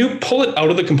 can you pull it out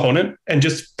of the component and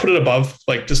just put it above,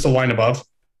 like just a line above?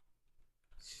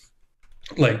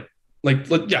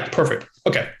 Yeah, perfect.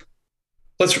 Okay.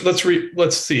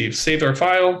 Let's see. Save our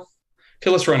file. Okay,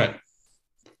 let's run it.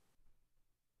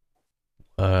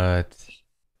 What?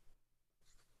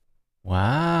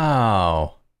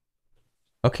 Wow.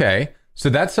 Okay. So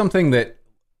that's something that,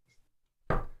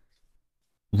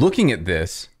 looking at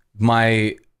this,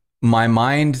 my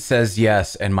mind says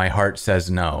yes and my heart says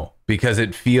no, because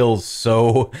it feels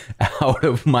so out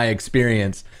of my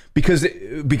experience. Because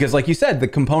like you said, the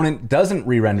component doesn't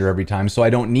re-render every time, so I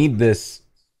don't need this.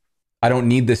 I don't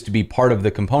need this to be part of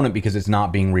the component because it's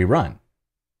not being rerun.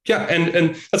 Yeah,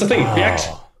 and that's the thing.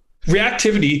 Oh.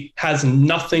 Reactivity has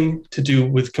nothing to do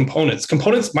with components.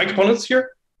 My components here,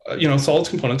 Solid's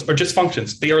components are just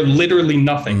functions. They are literally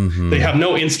nothing. They have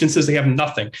no instances. They have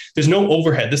nothing. There's no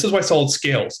overhead. This is why Solid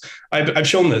scales. I've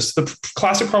shown this. The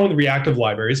classic problem with reactive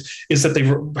libraries is that they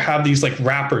have these like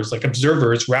wrappers, like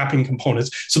observers wrapping components.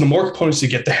 So the more components you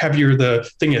get, the heavier the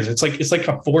thing is. It's like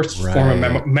a forced form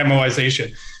of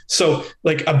memoization. So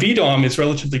like a VDOM is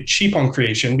relatively cheap on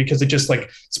creation because it just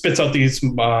like spits out these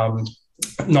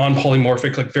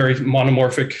non-polymorphic, like very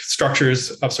monomorphic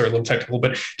structures. I'm sorry, a little technical,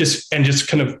 but just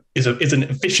kind of is an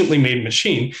efficiently made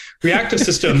machine. Reactive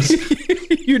systems.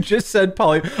 You just said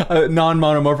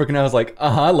non-monomorphic, and I was like,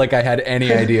 like I had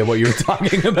any idea what you were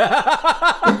talking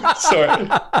about. Sorry,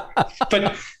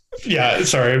 but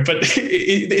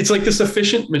it's like this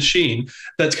efficient machine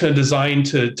that's kind of designed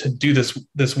to do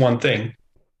this one thing.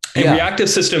 And Yeah. reactive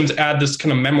systems add this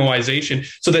kind of memoization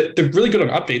so that they're really good on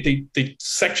update. They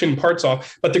section parts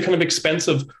off, but they're kind of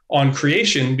expensive on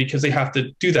creation because they have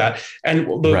to do that. And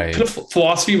the Right. kind of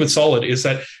philosophy with Solid is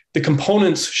that the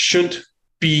components shouldn't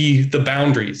be the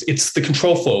boundaries. It's the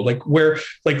control flow, like where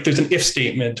like there's an if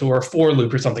statement or a for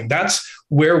loop or something. That's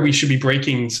where we should be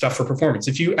breaking stuff for performance.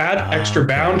 If you add extra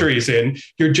boundaries in,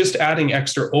 you're just adding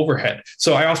extra overhead.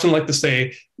 So I often like to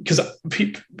say, because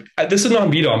this is not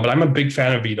VDOM, but I'm a big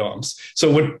fan of VDOMs. So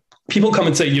when people come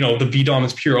and say, you know, the VDOM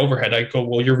is pure overhead, I go,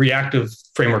 well, your reactive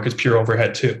framework is pure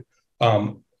overhead too.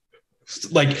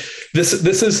 Like this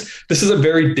is a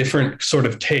very different sort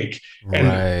of take.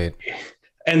 Right.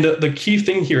 And the key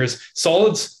thing here is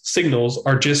Solid's signals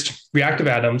are just reactive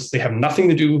atoms. They have nothing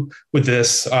to do with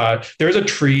this. There's a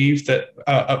tree that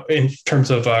in terms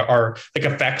of our like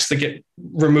effects that get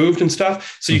removed and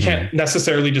stuff. So you can't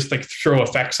necessarily just like throw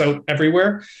effects out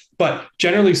everywhere. But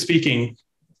generally speaking,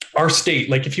 our state,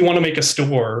 like if you want to make a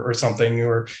store or something,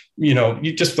 or, you know,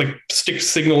 you just like stick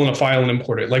signal in a file and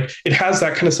import it. Like it has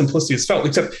that kind of simplicity as felt,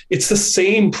 except it's the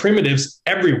same primitives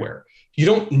everywhere. You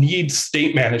don't need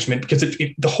state management because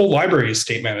the whole library is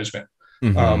state management.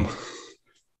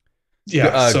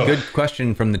 Yeah. So good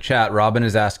question from the chat. Robin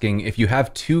is asking, if you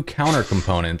have two counter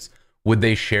components, would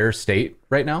they share state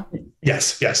right now?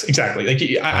 Yes, exactly. Like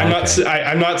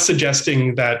I'm not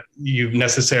suggesting that you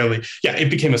necessarily. Yeah, it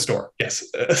became a store. Yes,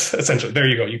 essentially. There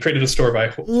you go. You created a store by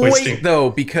hoisting. Wait, though,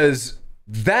 because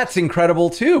that's incredible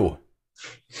too.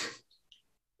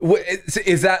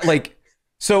 Is that like?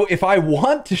 So if I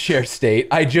want to share state,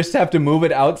 I just have to move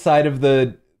it outside of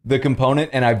the component,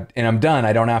 and I'm done.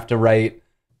 I don't have to write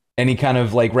any kind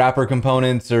of like wrapper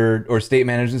components or state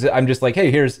management. I'm just like, hey,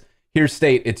 here's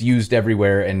state. It's used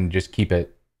everywhere, and just keep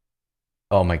it.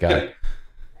 Oh my god, yeah.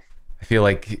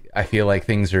 I feel like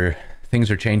things are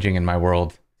changing in my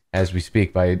world as we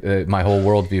speak. My whole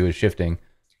worldview is shifting.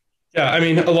 Yeah, I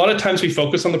mean, a lot of times we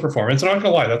focus on the performance. I'm not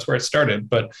gonna lie, that's where it started,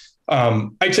 but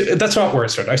that's not where it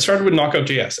started. I started with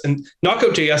Knockout.js, and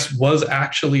Knockout.js was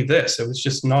actually this. It was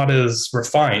just not as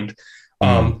refined.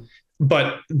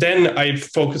 But then I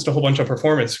focused a whole bunch on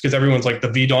performance because everyone's like, the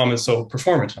VDOM is so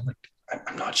performant. I'm like,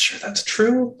 I'm not sure that's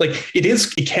true. Like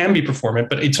it can be performant,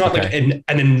 but it's not like an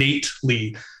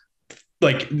innately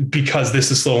like, because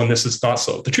this is slow and this is not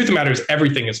slow. The truth of the matter is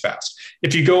everything is fast.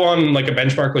 If you go on like a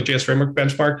benchmark, like JS Framework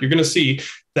benchmark, you're going to see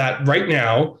that right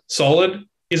now, Solid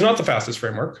is not the fastest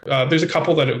framework. There's a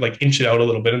couple that like inch it out a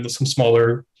little bit into some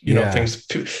smaller, you know, things,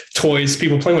 toys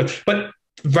people playing with. But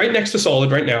right next to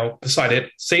Solid right now, beside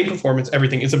it, same performance,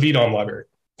 everything is a VDOM library.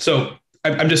 So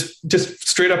I'm just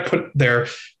straight up put there,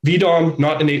 VDOM,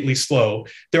 not innately slow.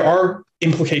 There are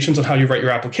implications on how you write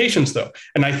your applications though.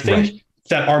 And I think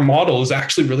that our model is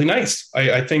actually really nice.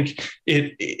 I think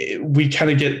we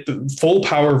kind of get the full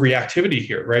power of reactivity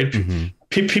here, right?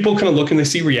 People kind of look and they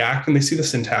see React and they see the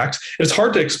syntax. It's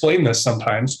hard to explain this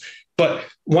sometimes, but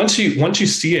once you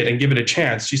see it and give it a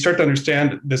chance, you start to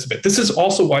understand this a bit. This is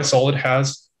also why Solid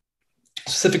has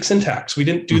specific syntax. We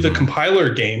didn't do the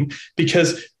compiler game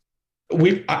because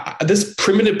this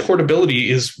primitive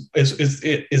portability is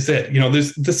it. You know,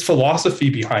 there's this philosophy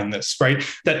behind this, right?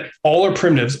 That all our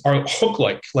primitives are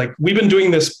hook-like. Like we've been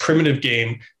doing this primitive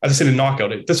game, as I said in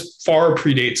Knockout. This far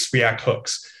predates React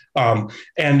hooks,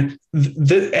 and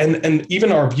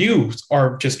even our views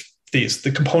are just these.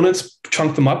 The components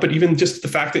chunk them up, but even just the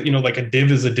fact that, you know, like a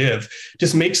div is a div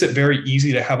just makes it very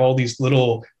easy to have all these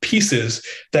little pieces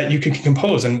that you can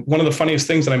compose. And one of the funniest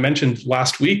things that I mentioned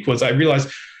last week was I realized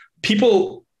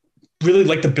people really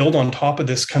like to build on top of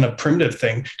this kind of primitive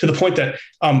thing to the point that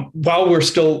while we're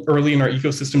still early in our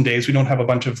ecosystem days, we don't have a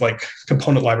bunch of like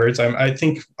component libraries. I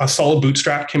think a Solid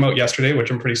Bootstrap came out yesterday, which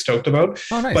I'm pretty stoked about.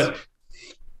 Oh, nice.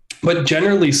 But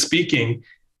generally speaking,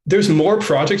 there's more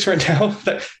projects right now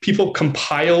that people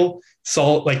compile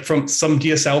Solid, like from some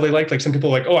DSL they like some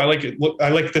people are like, oh, I like it. I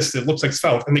like this. It looks like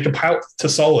Svelte, and they compile it to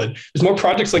Solid. There's more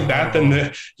projects like that than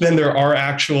there are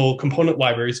actual component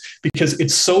libraries, because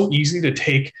it's so easy to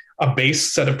take a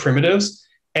base set of primitives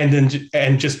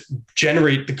and just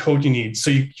generate the code you need.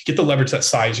 So you get to leverage that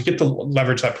size, you get to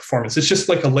leverage that performance. It's just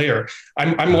like a layer.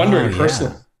 I'm wondering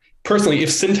personally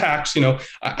if syntax, you know,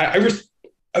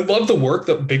 I love the work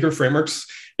that bigger frameworks,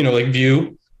 you know, like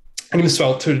Vue, and even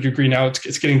Svelte to a degree now,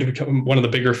 it's getting to become one of the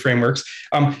bigger frameworks,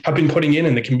 have been putting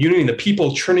in the community and the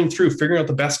people churning through, figuring out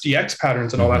the best DX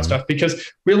patterns and all that stuff.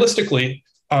 Because realistically,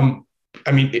 I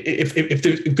mean, if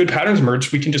the good patterns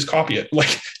emerge, we can just copy it.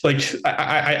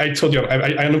 I told you,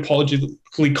 I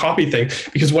unapologetically copy thing,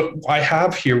 because what I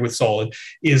have here with Solid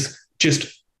is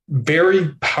just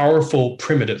very powerful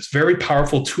primitives, very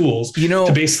powerful tools, you know,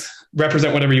 to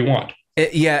represent whatever you want.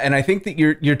 Yeah, and I think that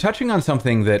you're touching on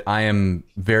something that I am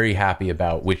very happy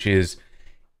about, which is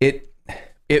it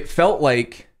it felt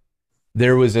like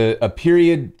there was a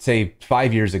period, say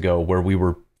 5 years ago, where we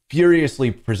were furiously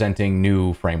presenting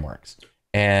new frameworks.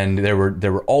 And there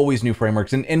were always new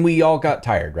frameworks, and we all got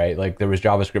tired, right? Like there was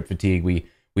JavaScript fatigue. We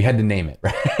had to name it,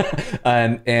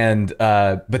 right?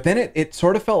 But then it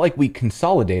sort of felt like we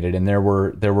consolidated, and there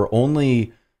were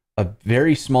only a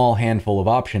very small handful of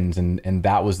options, and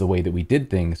that was the way that we did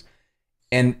things.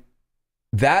 And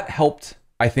that helped,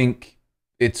 I think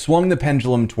it swung the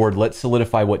pendulum toward let's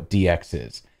solidify what DX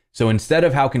is. So instead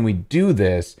of how can we do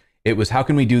this, it was how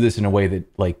can we do this in a way that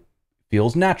like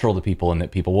feels natural to people and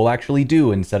that people will actually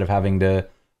do, instead of having to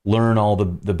learn all the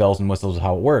bells and whistles of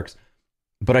how it works.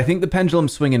 But I think the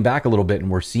pendulum's swinging back a little bit,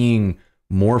 and we're seeing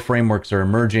more frameworks are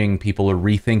emerging. People are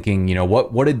rethinking, you know,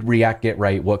 what did React get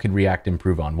right? What could React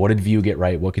improve on? What did Vue get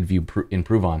right? What could Vue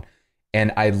improve on?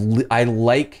 And I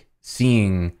like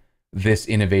seeing this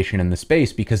innovation in the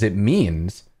space, because it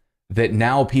means that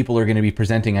now people are going to be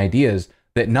presenting ideas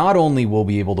that not only will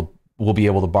be able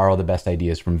to borrow the best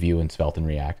ideas from Vue and Svelte and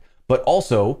React, but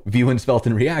also Vue and Svelte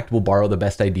and React will borrow the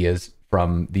best ideas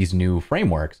from these new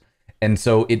frameworks. And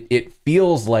so it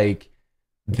feels like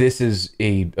this is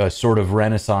a sort of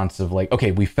renaissance of like,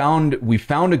 okay, we found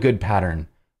a good pattern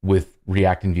with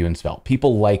React and Vue and Svelte.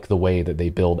 People like the way that they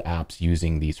build apps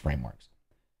using these frameworks.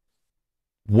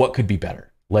 What could be better?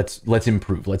 Let's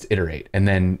improve, let's iterate. And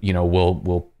then, you know,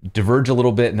 we'll diverge a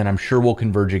little bit, and then I'm sure we'll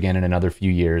converge again in another few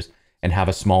years and have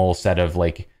a small set of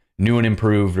like new and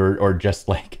improved, or just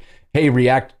like, hey,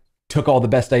 React took all the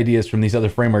best ideas from these other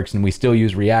frameworks and we still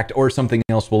use React, or something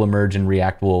else will emerge and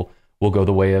React will go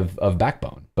the way of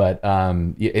Backbone. But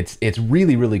it's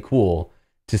really, really cool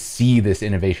to see this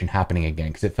innovation happening again,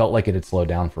 because it felt like it had slowed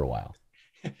down for a while.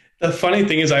 The funny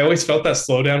thing is, I always felt that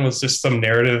slowdown was just some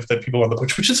narrative that people wanted to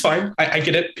push, which is fine. I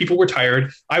get it. People were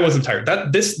tired. I wasn't tired.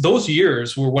 Those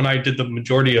years were when I did the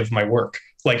majority of my work.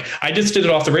 Like I just did it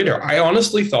off the radar. I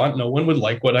honestly thought no one would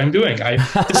like what I'm doing.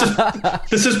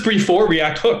 This is before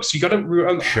React hooks. You got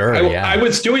to. Sure. I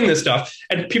was doing this stuff,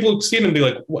 and people would see it and be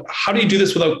like, "How do you do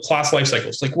this without class life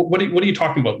cycles? Like, what are you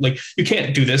talking about? Like, you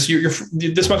can't do this.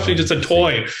 This must be just a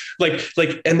toy. Like,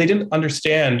 and they didn't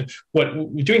understand what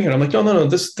we're doing here. And I'm like, no.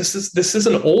 This is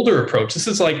an older approach. This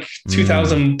is like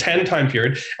 2010 time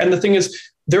period. And the thing is,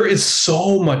 there is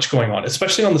so much going on,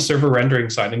 especially on the server rendering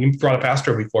side. And you brought up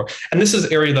Astro before. And this is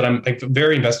an area that I'm like,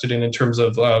 very invested in terms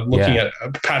of looking at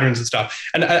patterns and stuff.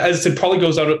 And as it probably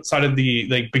goes outside of the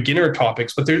like beginner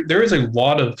topics, but there is a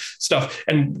lot of stuff.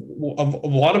 And a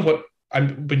lot of what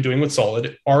I've been doing with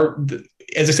Solid are,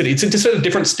 as I said, it's just at a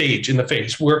different stage in the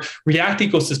phase where React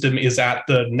ecosystem is at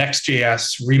the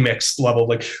Next.js remix level.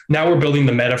 Like now we're building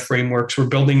the meta frameworks. We're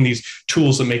building these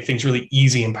tools that make things really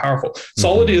easy and powerful.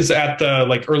 Solid is at the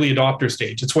like early adopter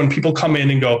stage. It's when people come in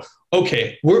and go,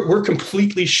 okay, we're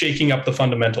completely shaking up the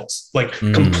fundamentals, like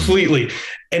completely.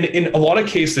 And in a lot of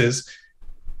cases,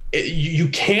 you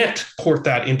can't port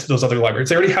that into those other libraries.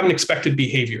 They already have an expected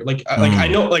behavior. Like I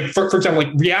know, like for example,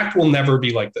 like React will never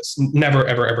be like this. Never,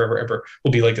 ever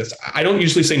will be like this. I don't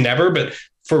usually say never, but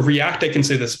for React, I can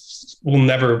say this will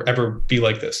never, ever be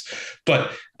like this.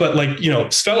 But like, you know,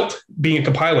 Svelte being a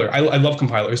compiler, I love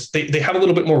compilers. They have a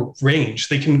little bit more range.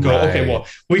 They can go, okay, well,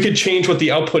 we could change what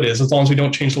the output is as long as we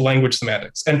don't change the language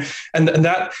semantics. And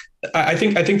that, I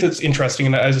think that's interesting.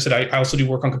 And as I said, I also do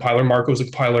work on compiler. Marco is a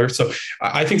compiler. So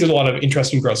I think there's a lot of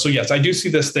interesting growth. So yes, I do see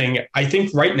this thing. I think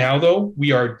right now, though,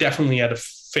 we are definitely at a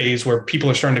phase where people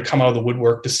are starting to come out of the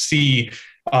woodwork to see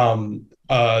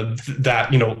that,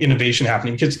 you know, innovation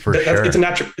happening, because it's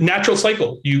a natural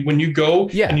cycle. When you go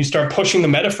and you start pushing the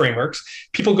meta frameworks,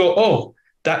 people go, oh,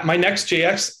 that my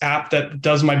Next.js app that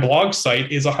does my blog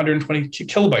site is 120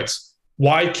 kilobytes.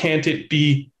 Why can't it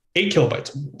be 8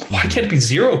 kilobytes? Why can't it be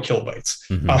 0 kilobytes?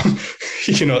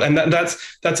 You know, and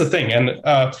that's a thing. And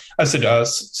I said,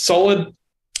 Solid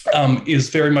is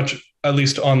very much, at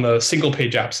least on the single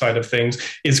page app side of things,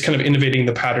 is kind of innovating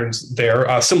the patterns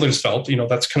there, similar to Svelte. You know,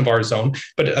 that's kind of our zone.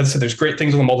 But as I said, there's great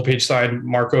things on the multi-page side,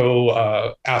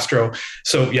 Marco, Astro.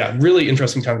 So yeah, really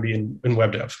interesting time to be in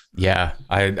web dev. Yeah,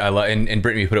 I love, and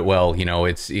Brittany put it well. You know,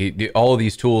 all of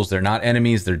these tools, they're not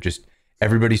enemies. They're just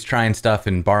everybody's trying stuff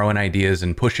and borrowing ideas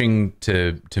and pushing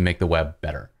to make the web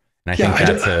better. And I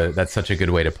think that's such a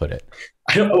good way to put it.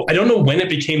 I don't know when it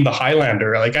became the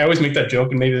Highlander. Like I always make that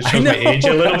joke, and maybe it shows my age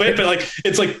a little bit, but like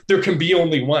it's like there can be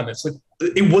only one. It's like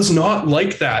it was not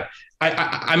like that.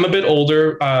 I'm a bit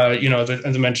older, you know,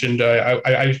 as I mentioned,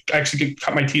 I actually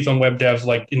cut my teeth on web dev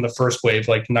like in the first wave,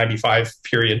 like 95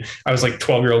 period. I was like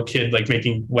 12-year-old kid like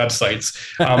making websites.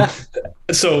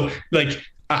 So like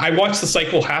I watched the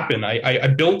cycle happen. I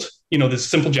built, this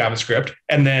simple JavaScript,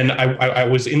 and then I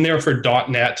was in there for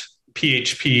 .NET,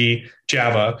 PHP,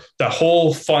 Java, the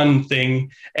whole fun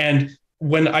thing. And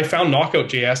when I found Knockout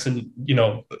JS and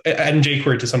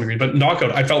jQuery to some degree, but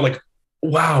Knockout, I felt like,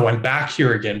 wow, I'm back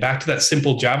here again, back to that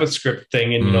simple JavaScript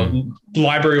thing and,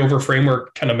 library over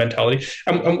framework kind of mentality.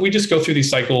 And we just go through these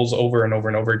cycles over and over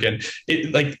and over again.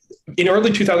 Like in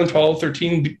early 2012,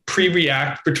 13,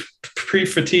 pre-React,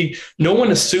 pre-Fatigue, no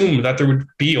one assumed that there would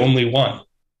be only one.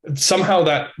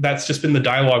 Somehow that's just been the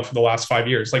dialogue for the last 5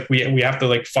 years. Like we have to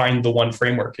like find the one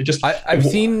framework. I've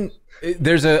seen,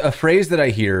 there's a phrase that I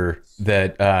hear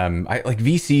that like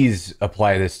VCs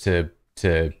apply this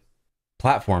to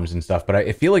platforms and stuff, but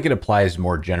I feel like it applies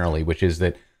more generally, which is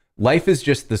that life is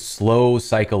just the slow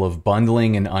cycle of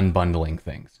bundling and unbundling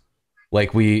things.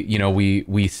 Like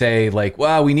we say like,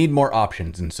 well, we need more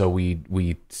options, and so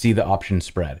we see the option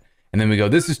spread, and then we go,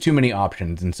 this is too many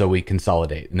options, and so we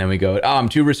consolidate, and then we go, oh, I'm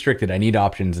too restricted, I need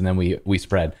options, and then we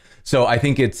spread. So I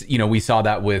think it's, we saw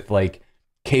that with like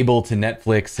cable to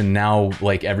Netflix, and now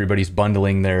like everybody's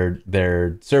bundling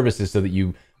their services so that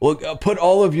you put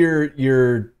all of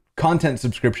your content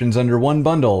subscriptions under one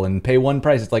bundle and pay one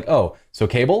price. It's like, oh, so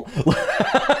cable?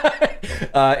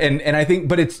 And I think,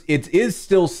 but it is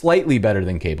still slightly better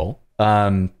than cable.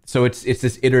 So it's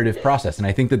this iterative process. And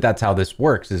I think that's how this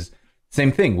works, is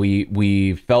same thing.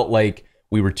 We felt like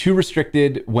we were too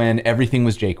restricted when everything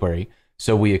was jQuery.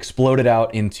 So we exploded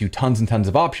out into tons and tons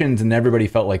of options, and everybody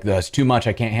felt like, that's too much,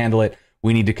 I can't handle it,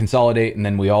 we need to consolidate. And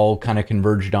then we all kind of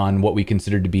converged on what we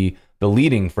considered to be the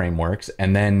leading frameworks,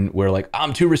 and then we're like,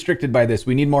 I'm too restricted by this,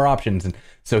 we need more options. And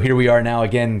so here we are now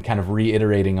again, kind of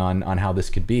reiterating on how this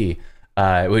could be,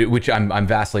 which I'm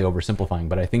vastly oversimplifying,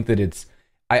 but I think that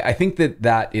I think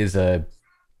that is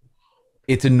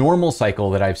it's a normal cycle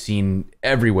that I've seen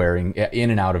everywhere in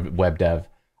and out of web dev,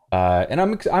 and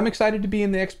I'm excited to be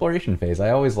in the exploration phase. I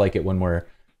always like it when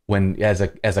as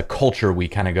a culture we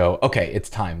kind of go, okay, it's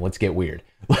time, let's get weird.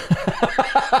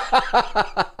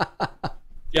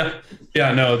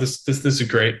 Yeah, no, this is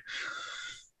great.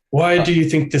 Why do you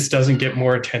think this doesn't get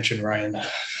more attention, Ryan?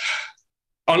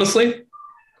 Honestly,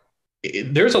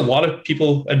 there's a lot of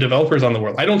people and developers on the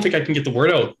world. I don't think I can get the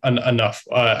word out enough.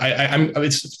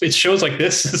 It's shows like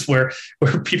this is where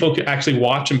people can actually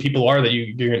watch, and people are that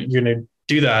you're going to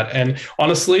do that. And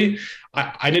honestly,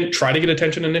 I didn't try to get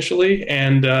attention initially,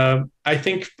 and I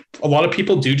think a lot of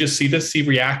people do just see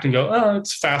React and go, oh,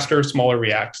 it's faster, smaller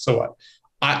React. So what?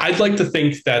 I'd like to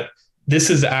think that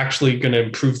this is actually going to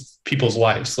improve people's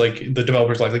lives, like the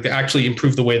developers' lives, like they actually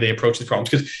improve the way they approach these problems.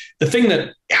 Because the thing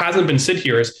that hasn't been said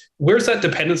here is, where's that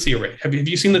dependency array? Have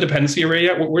you seen the dependency array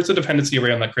yet? Where's the dependency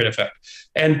array on that create effect?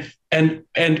 And why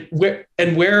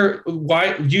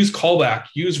use callback,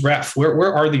 use ref?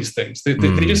 Where are these things? They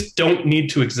just don't need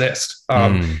to exist.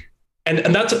 And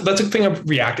that's a thing of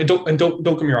React. And don't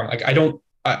get me wrong. Like I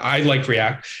like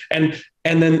React. And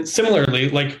then similarly,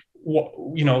 like,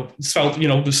 Svelte,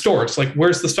 the stores, like,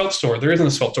 where's the Svelte store? There isn't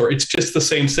a Svelte store. It's just the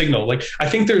same signal. Like, I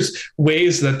think there's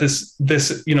ways that this,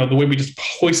 the way we just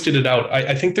hoisted it out,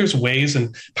 I think there's ways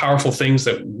and powerful things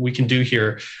that we can do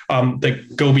here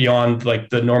that go beyond like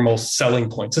the normal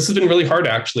selling points. This has been really hard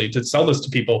actually to sell this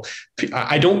to people.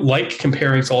 I don't like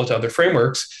comparing Solid to other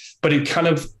frameworks, but it kind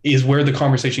of is where the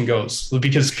conversation goes,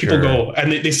 because people go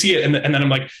and they see it. And then I'm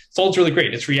like, Solid's really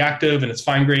great. It's reactive and it's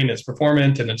fine grained, it's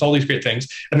performant, and it's all these great things.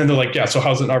 And then they're like, yeah, so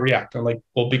how's it not React? I'm like,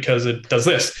 well, because it does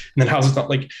this. And then how's it not?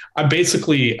 Like, I'm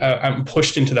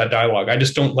pushed into that dialogue. I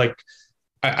just don't like,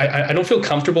 I don't feel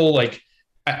comfortable. Like,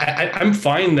 I'm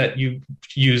fine that you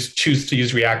choose to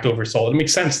use React over Solid. It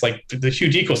makes sense, like the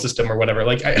huge ecosystem or whatever.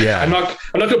 Like, I'm not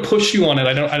going to push you on it.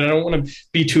 I don't want to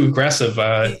be too aggressive.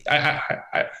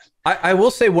 I will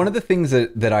say one of the things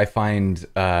that I find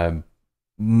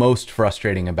most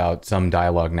frustrating about some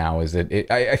dialogue now is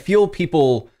that I feel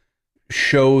people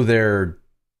show their,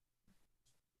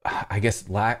 I guess,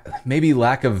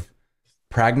 lack of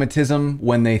pragmatism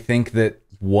when they think that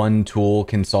one tool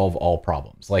can solve all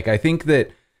problems. Like, I think that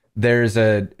there is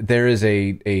a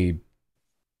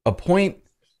point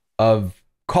of,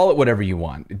 call it whatever you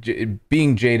want,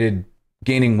 being jaded,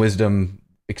 gaining wisdom,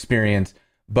 experience,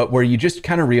 but where you just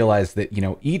kind of realize that,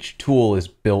 each tool is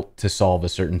built to solve a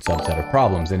certain subset of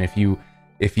problems. And if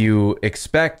you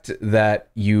expect that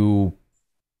you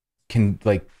can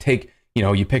like take,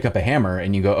 you pick up a hammer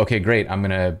and you go, okay, great, I'm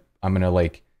gonna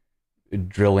like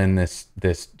drill in this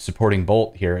supporting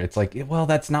bolt here. It's like, well,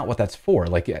 that's not what that's for.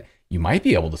 Like, you might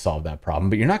be able to solve that problem,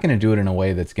 but you're not going to do it in a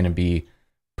way that's going to be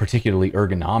particularly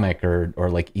ergonomic or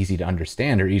like easy to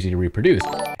understand or easy to reproduce.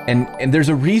 And there's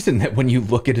a reason that when you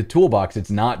look at a toolbox,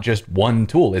 it's not just one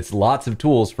tool. It's lots of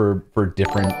tools for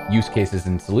different use cases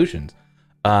and solutions.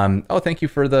 Oh, thank you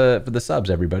for the subs,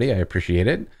 everybody. I appreciate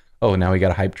it. Oh, now we got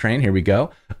a hype train. Here we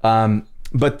go.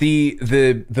 But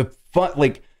the fun,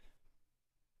 like,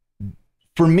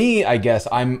 for me, I guess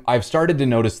I've started to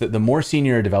notice that the more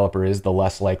senior a developer is, the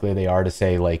less likely they are to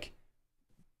say like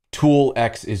tool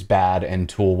X is bad and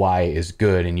tool Y is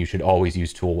good and you should always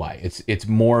use tool Y. It's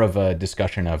more of a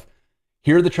discussion of,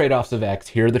 here are the trade-offs of X,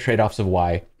 here are the trade-offs of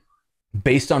Y.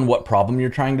 Based on what problem you're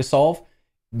trying to solve,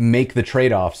 make the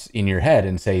trade-offs in your head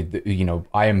and say, you know,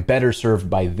 I am better served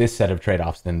by this set of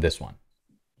trade-offs than this one.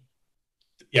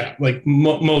 Yeah, like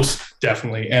most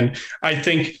definitely. And I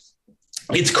think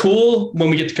it's cool when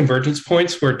we get to convergence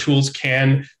points where tools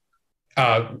can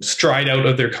stride out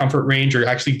of their comfort range or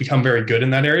actually become very good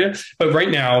in that area. But right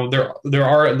now, there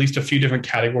are at least a few different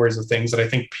categories of things that I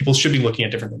think people should be looking at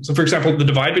different things. So for example, the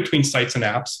divide between sites and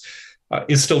apps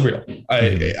is still real.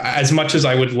 As much as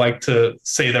I would like to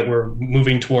say that we're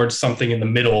moving towards something in the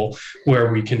middle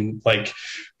where we can like,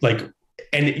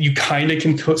 and you kind of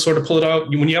can sort of pull it out.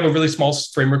 When you have a really small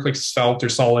framework like Svelte or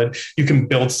Solid, you can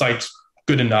build sites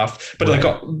good enough. But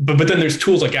right. But then there's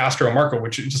tools like Astro and Marco,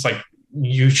 which is just like,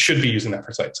 you should be using that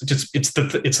for sites.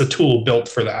 It's a tool built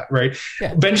for that, right?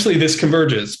 Yeah. Eventually this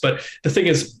converges, but the thing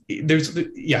is,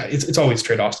 it's always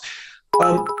trade-offs.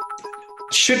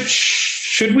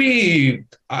 Should we?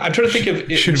 I'm trying to think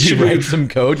of. Should we write some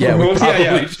code? Yeah, we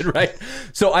probably should write.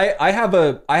 So I have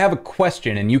a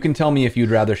question, and you can tell me if you'd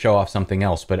rather show off something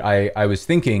else. But I was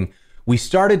thinking, we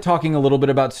started talking a little bit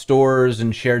about stores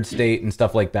and shared state and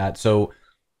stuff like that. So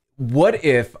what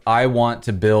if I want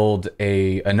to build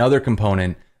another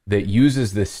component that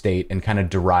uses this state and kind of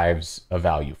derives a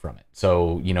value from it?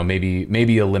 So, you know,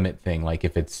 maybe a limit thing, like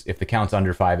if the count's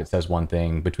under 5, it says one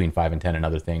thing, between 5 and 10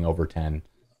 another thing, over 10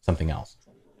 something else.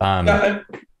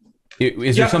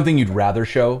 Is there something you'd rather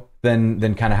show than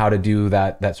kind of how to do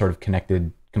that sort of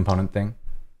connected component thing?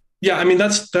 Yeah, I mean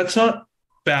that's not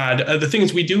bad. The thing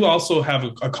is, we do also have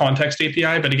a context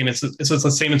API, but again, it's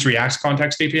the same as React's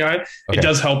context API. Okay. It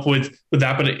does help with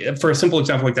that, but for a simple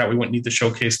example like that, we wouldn't need to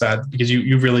showcase that because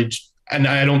you really, and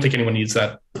I don't think anyone needs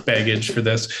that baggage for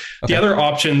this. Okay. The other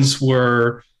options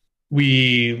were,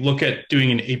 we look at doing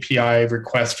an API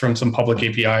request from some public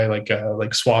API like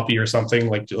Swappy or something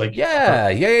like.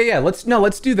 Yeah. Let's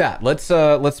do that. Let's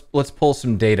pull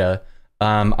some data.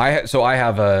 I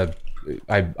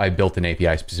built an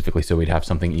API specifically so we'd have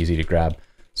something easy to grab.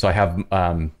 So I have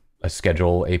a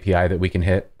schedule API that we can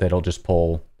hit that'll just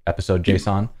pull episode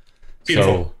JSON.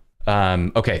 Beautiful.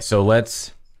 So okay, so I'm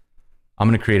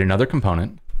going to create another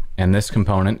component, and this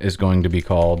component is going to be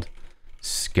called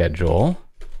schedule.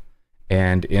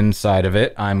 And inside of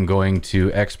it, I'm going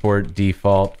to export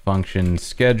default function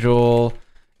schedule,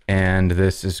 and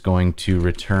this is going to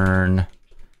return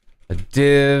a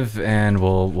div, and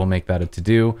we'll make that a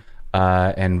to-do.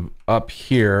 And up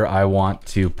here, I want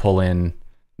to pull in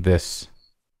this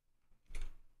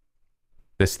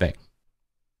thing.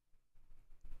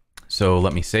 So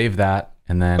let me save that,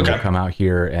 and then we'll come out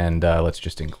here and let's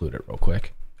just include it real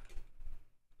quick.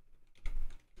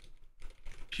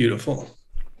 Beautiful.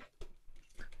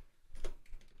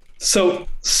 So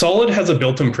Solid has a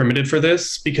built-in primitive for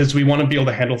this because we want to be able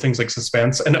to handle things like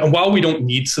suspense. And while we don't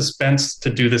need suspense to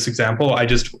do this example, I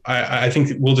think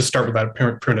we'll just start with that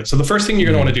primitive. So the first thing you're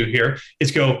going to want to do here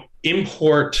is go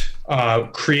import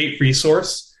create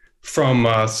resource from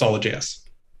SolidJS.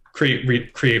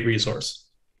 Create resource.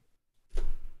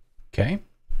 Okay.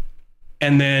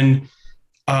 And then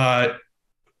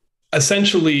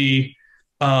essentially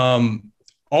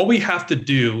all we have to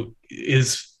do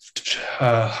is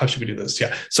how should we do this?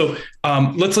 Yeah. So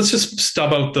let's just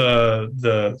stub out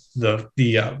the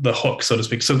hook, so to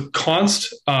speak. So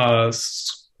const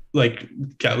let's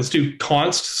do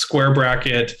const square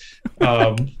bracket.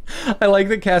 I like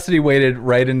that Cassidy waited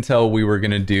right until we were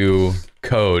gonna do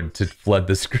code to flood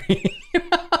the screen.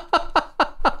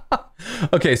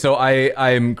 Okay, so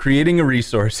I'm creating a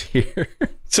resource here.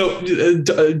 So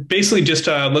basically, just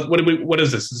what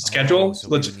is this? Schedule. So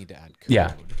let's need to add code.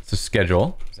 Yeah. So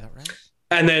schedule. Is that right?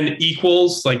 And then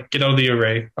equals, like get out of the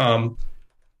array,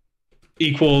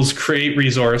 equals create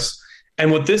resource.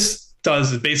 And what this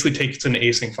does is basically takes an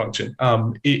async function.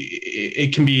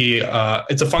 It can be,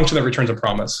 it's a function that returns a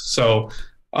promise. So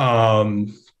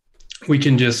we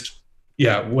can just,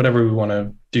 whatever we want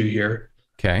to do here.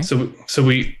 Okay. So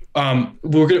we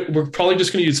we're probably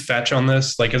just going to use fetch on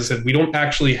this. Like as I said, we don't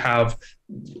actually have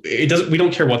it. Doesn't we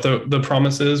don't care what the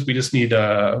promise is. We just need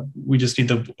a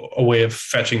way of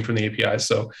fetching from the API.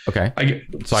 So okay,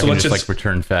 so I can just like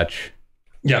return fetch.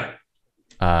 Yeah.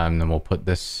 Then we'll put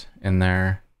this in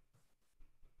there.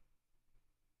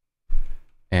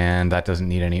 And that doesn't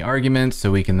need any arguments, so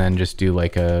we can then just do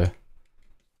like a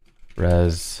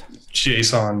res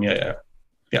JSON.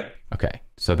 Yeah. Okay,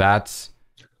 so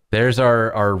there's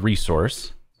our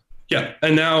resource. Yeah,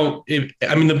 and now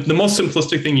I mean the most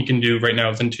simplistic thing you can do right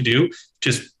now than to do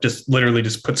just literally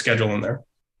just put schedule in there.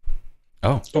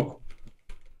 Oh.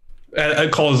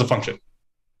 And call as a function.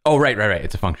 Oh, right.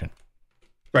 It's a function.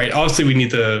 Right. Obviously, we need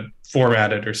to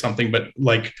format it or something, but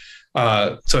like,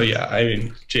 so yeah, I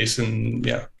mean, JSON,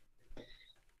 yeah.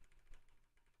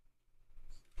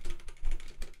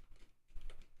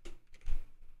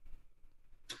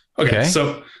 Okay.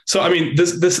 So I mean,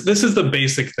 this is the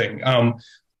basic thing.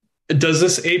 Does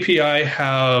this API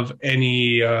have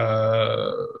any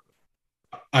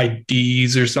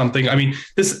IDs or something? I mean,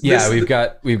 we've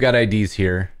got IDs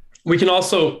here. We can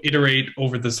also iterate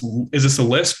over this. Is this a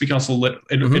list? We can also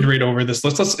iterate over this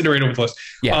list. Let's iterate over the list.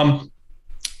 Yeah.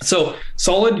 So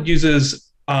Solid uses,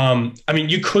 I mean,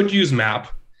 you could use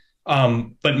map,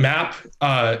 but map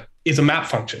is a map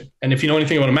function. And if you know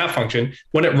anything about a map function,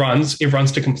 when it runs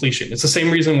to completion. It's the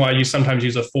same reason why you sometimes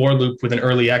use a for loop with an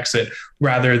early exit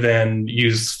rather than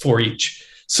use for each.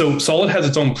 So Solid has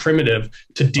its own primitive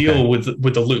to deal with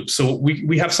the loop. So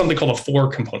we have something called a for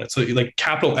component. So like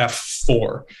capital F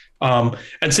for. And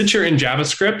since you're in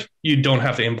JavaScript, you don't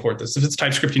have to import this. If it's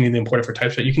TypeScript, you need to import it for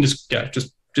TypeScript. You can just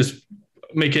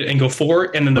make it and go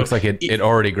for, and then looks like it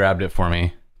already grabbed it for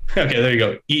me. Okay, there you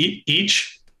go.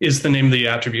 Each is the name of the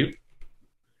attribute,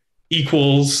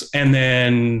 equals, and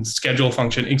then schedule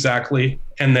function exactly,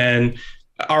 and then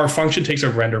our function takes a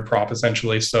render prop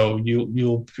essentially. So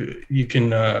you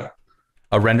can a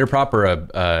render prop or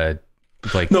a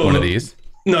one of these.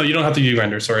 No, you don't have to do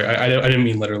render. Sorry, I didn't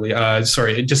mean literally.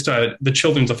 Sorry, just the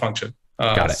children's a function.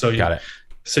 Got it. Got it.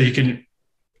 So you can.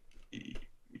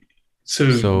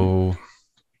 So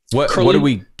what do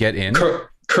we get in?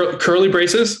 Curly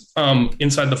braces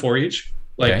inside the for each,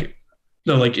 like okay.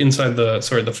 No, like inside the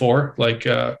the for, like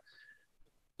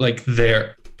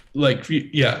there, like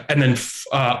yeah, and then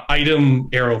item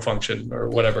arrow function or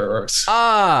whatever.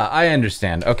 I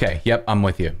understand. Okay, yep, I'm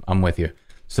with you.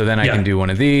 So then I can do one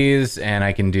of these, and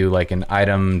I can do like an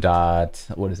item dot,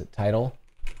 what is it, title?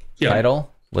 Yeah.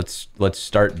 Title. Let's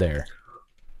start there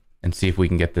and see if we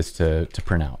can get this to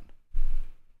print out.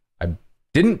 I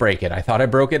didn't break it. I thought I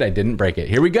broke it. I didn't break it.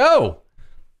 Here we go.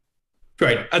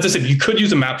 Right. As I said, you could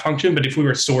use a map function, but if we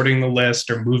were sorting the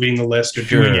list or moving the list or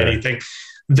doing anything,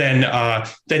 then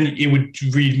it would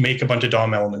remake a bunch of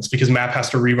DOM elements because map has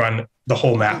to rerun the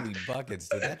whole map. Holy buckets,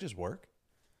 did that just work?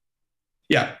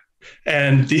 Yeah.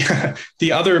 And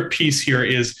the other piece here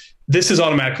is this is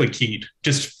automatically keyed,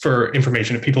 just for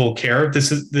information. If people care,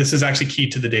 this is actually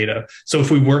keyed to the data. So if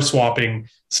we were swapping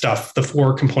stuff, the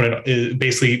for component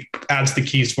basically adds the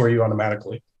keys for you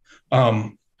automatically. So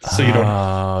you don't.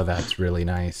 Oh, that's really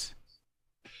nice.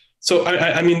 So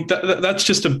I mean that's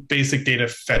just a basic data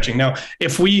fetching. Now,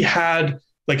 if we had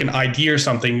like an ID or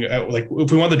something, like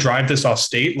if we wanted to drive this off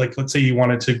state, like let's say you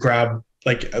wanted to grab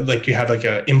like you had like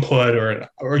an input or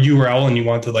URL and you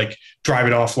want to like drive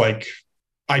it off like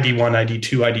ID1,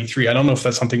 ID2, ID3. I don't know if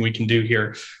that's something we can do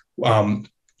here.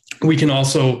 We can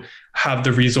also have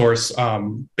the resource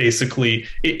basically.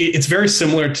 It's very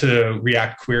similar to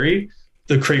React Query,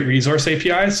 the create resource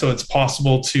API. So it's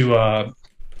possible to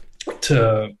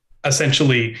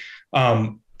essentially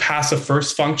pass a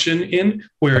first function in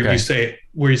where you say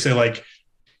like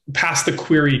pass the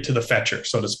query to the fetcher,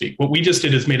 so to speak. What we just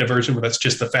did is made a version where that's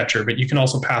just the fetcher, but you can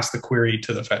also pass the query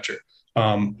to the fetcher.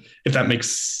 If that makes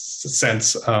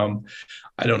sense.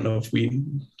 I don't know if we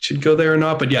should go there or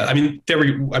not, but yeah, I mean,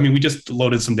 we just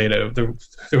loaded some data.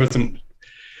 There was some.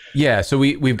 Yeah, so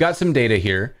we've got some data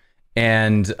here,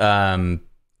 and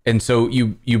so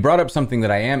you brought up something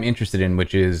that I am interested in,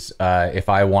 which is if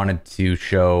I wanted to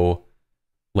show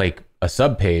like a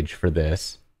subpage for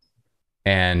this,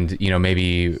 and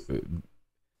maybe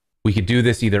we could do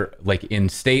this either like in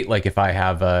state, like if I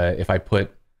have if I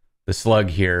put the slug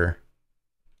here.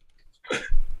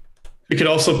 We could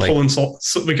also pull in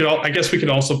I guess we could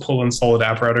also pull in Solid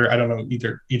App Router. I don't know,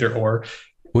 either or.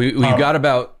 We've got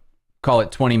about, call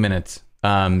it 20 minutes.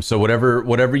 So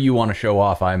whatever you want to show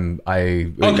off,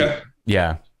 okay.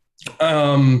 Yeah.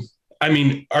 I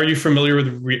mean, are you familiar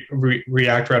with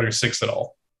React Router 6 at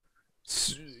all?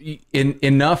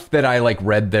 Enough that I like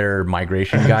read their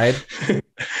migration guide.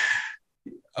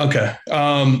 Okay.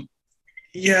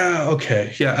 Yeah.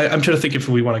 Okay. Yeah. I'm trying to think if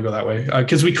we want to go that way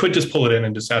because we could just pull it in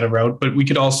and just add a route, but we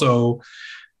could also,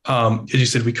 as you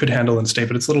said, we could handle in state,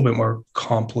 but it's a little bit more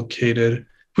complicated.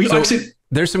 We So actually,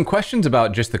 there's some questions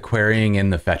about just the querying in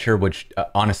the fetcher, which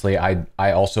honestly, I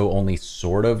also only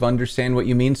sort of understand what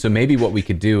you mean. So maybe what we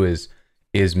could do is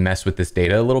mess with this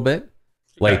data a little bit.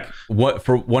 Like what,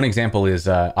 for one example is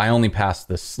I only passed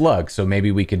the slug, so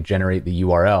maybe we could generate the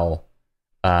URL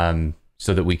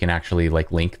so that we can actually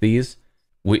like link these.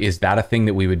 Is that a thing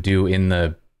that we would do in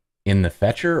the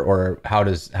fetcher, or how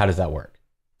does that work?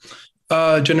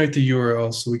 generate the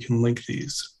URL so we can link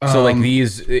these. So like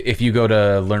these, if you go to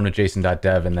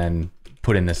learnwithjason.dev and then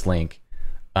put in this link,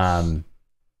 that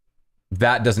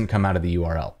doesn't come out of the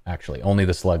URL, actually. Only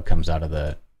the slug comes out of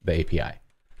the API.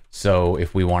 So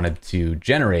if we wanted to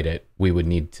generate it, we would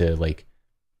need to like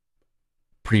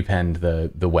prepend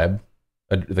the web,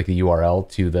 like the URL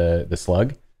to the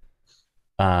slug.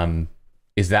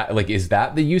 Is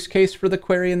that the use case for the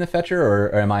query in the fetcher,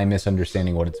 or am I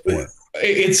misunderstanding what it's for?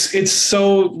 It's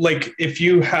so like if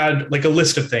you had like a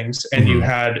list of things and you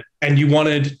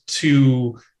wanted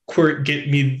to get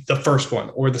me the first one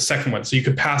or the second one, so you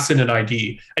could pass in an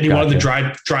ID and you wanted to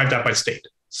drive that by state.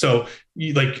 So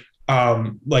you if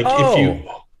you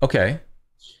okay.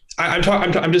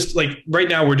 I'm just like right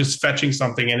now we're just fetching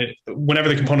something and whenever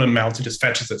the component mounts it just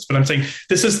fetches this. But I'm saying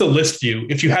this is the list view.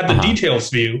 If you had the details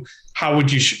view, how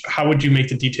would you make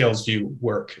the details view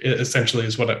work? Essentially,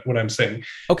 is what I'm saying.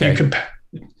 Okay.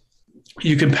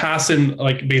 You can pass in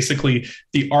like basically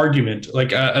the argument.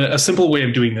 Like a simple way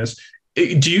of doing this. Do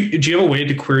you have a way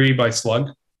to query by slug?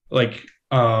 Like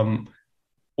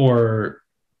or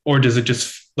does it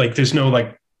just like there's no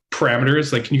like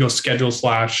parameters? Like can you go schedule /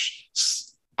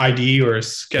 ID or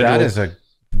schedule? That is a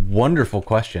wonderful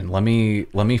question. Let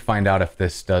me find out if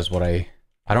this does what I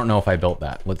don't know if I built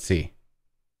that. Let's see.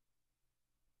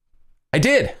 I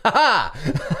did.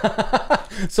 Haha.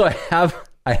 So I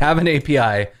have an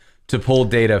API to pull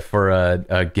data for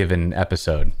a given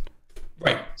episode.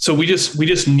 Right. So we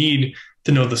just need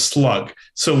to know the slug.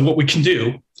 So what we can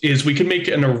do is we can make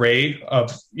an array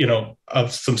of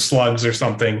some slugs or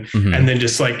something, and then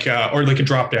just like or like a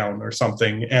drop down or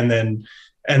something, and then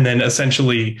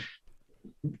essentially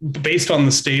based on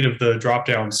the state of the drop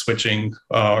down switching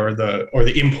or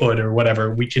the input or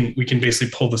whatever, we can basically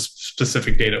pull the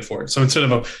specific data for it. So instead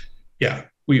of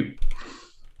we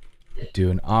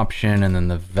do an option and then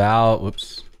the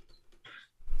whoops.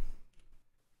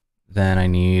 Then I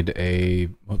need a,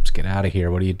 whoops, get out of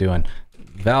here. What are you doing?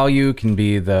 Value can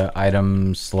be the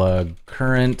item slug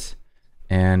current,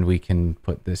 and we can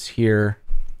put this here.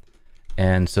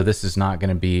 And so this is not going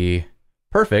to be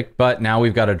perfect, but now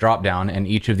we've got a drop down and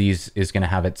each of these is going to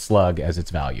have its slug as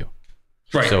its value.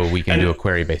 Right. So we can do a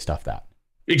query based off that.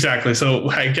 Exactly. So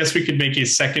I guess we could make a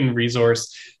second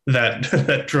resource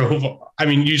that drove, I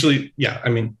mean, usually, I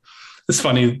mean, it's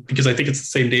funny because I think it's the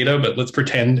same data, but let's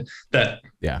pretend that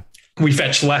we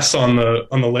fetch less on the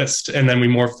list and then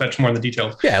we fetch more in the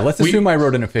details. Yeah, let's assume I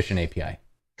wrote an efficient API.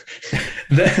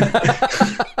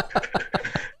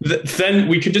 Then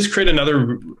we could just create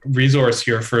another resource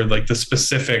here for like the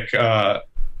specific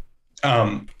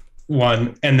one,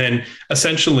 and then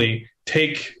essentially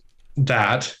take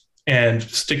that and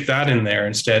stick that in there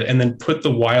instead, and then put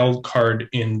the wildcard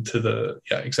into the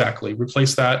exactly.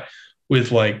 Replace that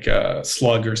with like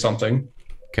slug or something.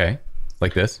 Okay,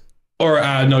 like this. Or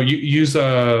no, you use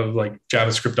like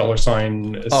JavaScript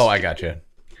 $. Oh, I got you.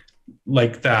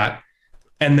 Like that,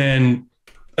 and then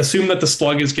assume that the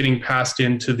slug is getting passed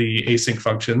into the async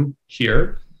function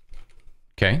here.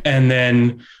 Okay. And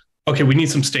then, okay, we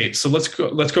need some states. So let's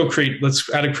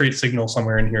add a create signal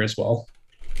somewhere in here as well.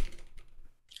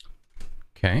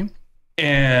 Okay.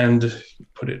 And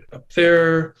put it up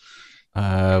there.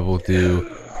 We'll do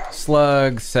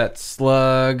slug, set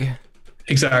slug.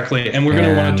 Exactly. And we're going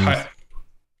to want to type.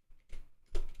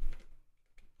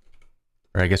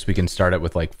 Or I guess we can start it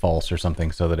with like false or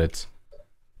something so that it's.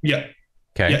 Yeah.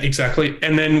 Okay. Yeah, exactly.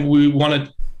 And then we want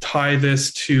to tie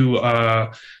this to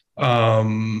a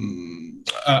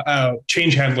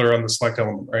change handler on the select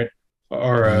element, right?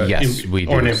 Or yes, we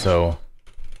do. So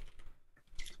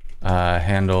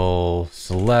handle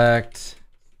select,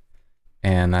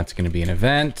 and that's going to be an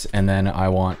event. And then I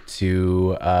want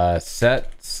to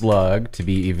set slug to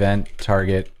be event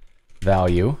target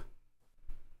value.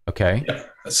 Okay. Yeah,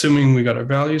 assuming we got our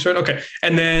values right. Okay.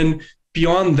 And then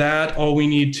beyond that, all we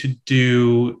need to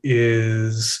do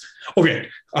is, wire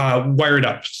it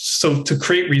up. So to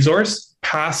create resource,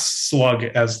 pass slug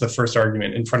as the first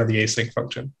argument in front of the async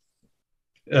function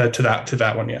to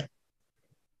that one. Yeah.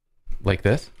 Like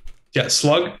this? Yeah,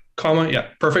 slug, comma, yeah,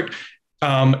 perfect.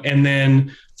 And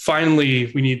then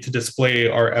finally, we need to display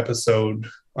our episode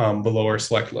below our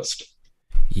select list.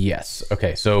 Yes.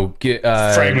 Okay. So get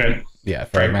Fragment. yeah,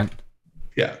 fragment.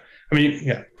 Yeah. I mean,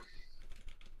 yeah.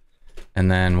 And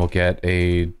then we'll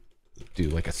do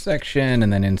like a section,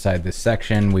 and then inside this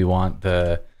section we want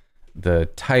the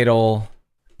title,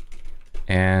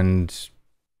 and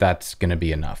that's gonna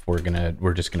be enough.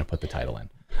 We're just gonna put the title in.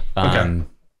 Okay.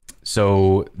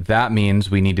 So that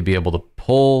means we need to be able to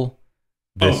pull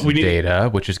this data,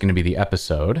 which is going to be the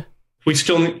episode. We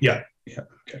still need, yeah.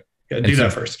 Okay. Yeah, do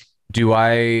that first. Do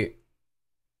I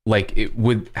like it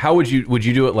how would you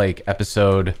do it, like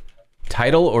episode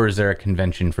title, or is there a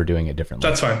convention for doing it differently?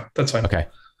 That's fine. That's fine. Okay.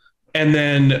 And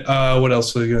then what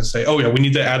else was I going to say? Oh yeah, we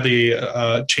need to add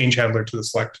the change handler to the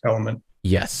select element.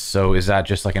 Yes. So is that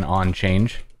just like an on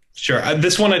change? Sure.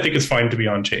 This one I think is fine to be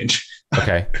on change.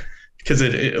 Okay. Because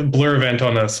a blur event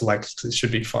on a select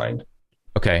should be fine.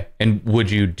 Okay. And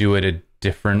would you do it a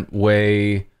different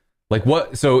way? Like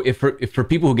what? So if for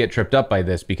people who get tripped up by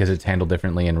this because it's handled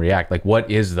differently in React, like what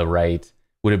is the right?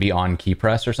 Would it be on key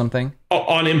press or something?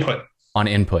 On input. On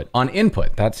input. On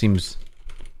input. That seems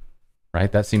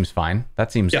right. That seems fine.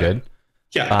 That seems good.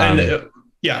 Yeah. And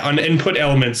yeah, on input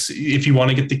elements, if you want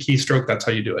to get the keystroke, that's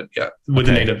how you do it. Yeah, with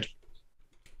the native.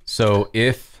 So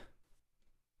if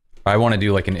I want to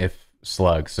do like an if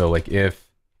slug, so like if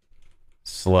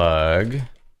slug,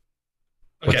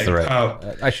 what's the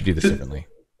right? I should do this differently.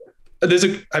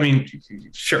 I mean,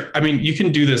 sure. I mean, you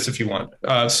can do this if you want.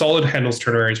 Solid handles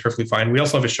ternary is perfectly fine. We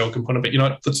also have a show component, but you know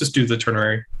what? Let's just do the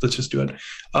ternary. Let's just do it.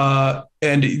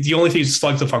 And the only thing is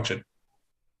slug's a function.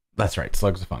 That's right.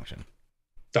 Slug's a function.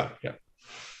 Done. Yeah.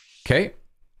 Okay.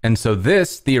 And so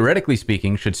this, theoretically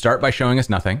speaking, should start by showing us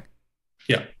nothing.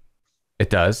 Yeah.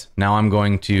 It does. Now I'm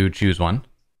going to choose one.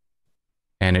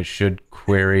 And it should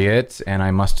query it. And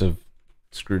I must have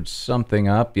screwed something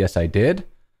up. Yes, I did.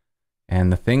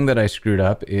 And the thing that I screwed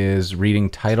up is reading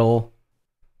title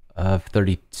of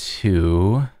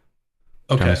 32.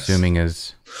 Okay. I'm assuming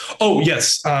is... Oh,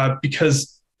 yes.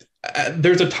 Because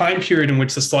there's a time period in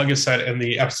which the slug is set and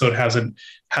the episode hasn't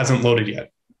loaded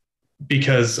yet.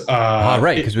 Because...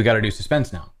 right, because we got to do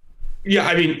suspense now. Yeah,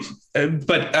 I mean,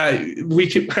 but we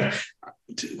could...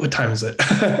 What time is it? But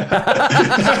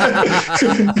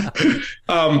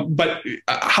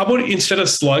how about instead of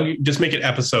slug, just make it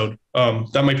episode?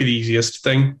 That might be the easiest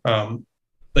thing.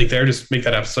 Like there, just make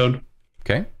that episode.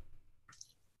 Okay.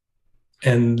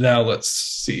 And now let's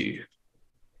see.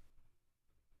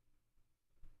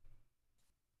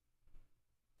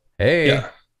 Hey. Yeah.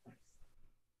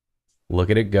 Look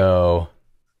at it go.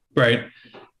 Right.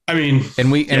 I mean,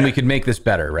 and we could make this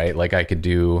better, right? Like I could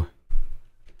do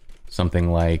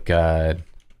something like that.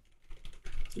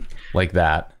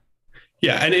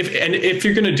 Yeah, and if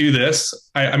you're gonna do this,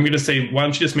 I'm gonna say, why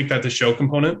don't you just make that the show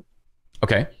component?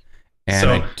 Okay. And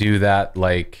I do that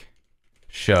like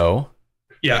show.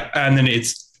 Yeah, and then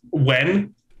it's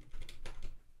when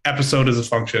episode is a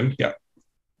function. Yeah.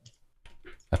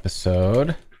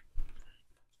 Episode.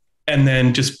 And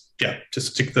then just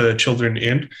stick the children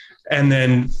in. And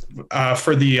then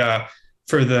for the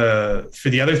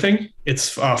other thing,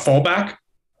 it's fallback.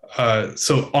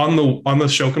 So on the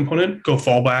show component, go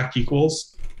fallback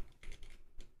equals,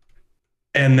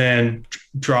 and then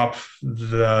drop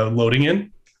the loading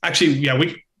in. Actually, yeah,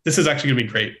 this is actually gonna be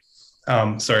great.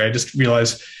 Sorry, I just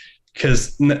realized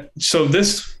so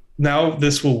this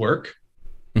will work.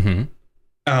 Mm-hmm.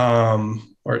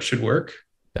 Or it should work.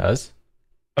 Does.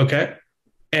 Okay.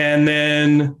 And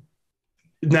then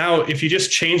now if you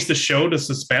just change the show to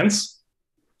suspense.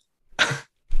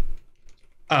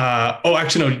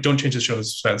 Actually, no, don't change the show to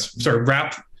suspense. Sorry,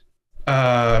 wrap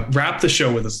the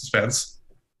show with a suspense.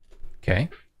 Okay.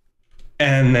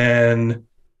 And then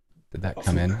did that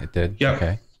come in? It did. Yeah.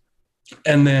 Okay.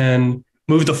 And then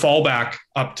move the fallback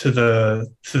up to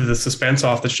the suspense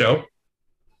off the show.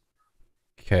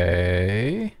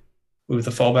 Okay. Move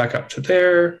the fallback up to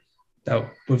there.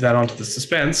 Now move that onto the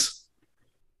suspense.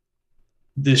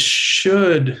 This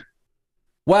should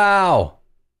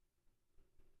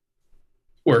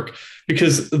work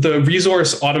because the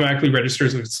resource automatically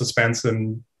registers with suspense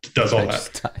and does all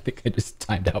that. I think I just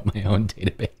timed out my own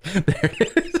database. There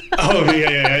it is. Oh,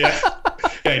 yeah.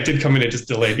 Yeah, it did come in. It just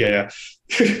delayed. Yeah.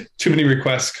 Too many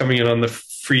requests coming in on the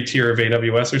free tier of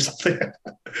AWS or something.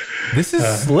 This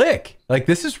is slick. Like,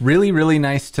 this is really, really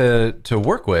nice to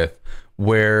work with,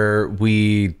 where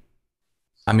we've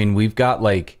got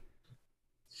like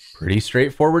pretty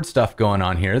straightforward stuff going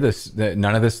on here.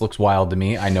 None of this looks wild to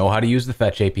me. I know how to use the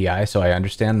fetch API, so I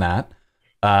understand that.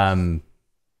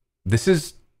 This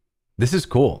is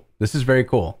cool. This is very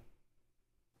cool.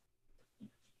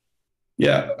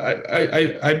 Yeah,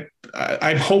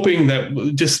 I'm hoping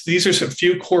that just these are a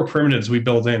few core primitives we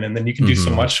build in, and then you can do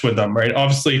so much with them, right?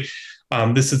 Obviously,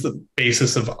 this is the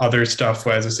basis of other stuff.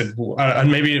 As I said,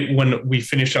 and maybe when we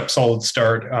finish up Solid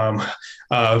Start,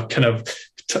 kind of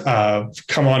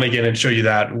come on again and show you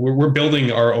that we're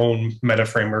building our own meta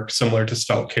framework, similar to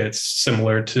Svelte kits,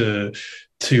 similar to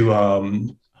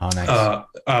nice.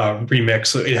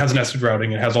 Remix. It has nested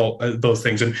routing. It has all those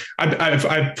things. And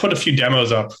I've put a few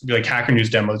demos up, like Hacker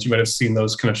News demos. You might have seen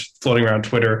those kind of floating around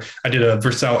Twitter. I did a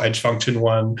Vercel edge function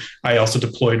one. I also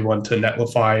deployed one to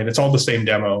Netlify, and it's all the same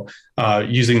demo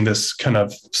using this kind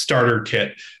of starter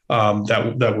kit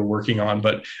that we're working on.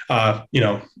 But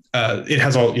it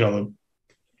has all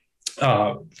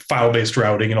file-based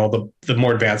routing and all the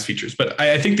more advanced features. But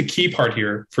I think the key part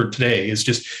here for today is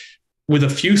just with a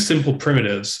few simple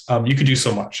primitives, you could do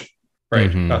so much,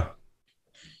 right?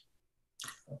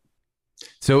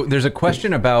 So there's a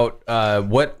question about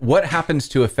what happens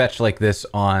to a fetch like this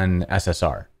on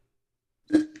SSR?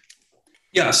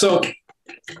 Yeah, so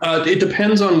it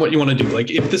depends on what you want to do. Like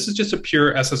if this is just a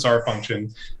pure SSR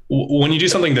function, when you do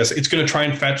something like this, it's going to try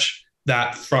and fetch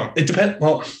that from. It depends.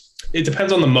 Well, it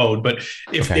depends on the mode, but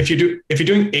if you're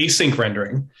doing async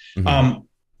rendering.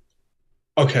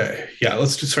 Okay, yeah,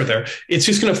 let's just start there. It's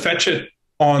just going to fetch it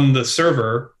on the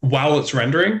server while it's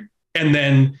rendering, and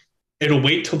then it'll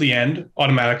wait till the end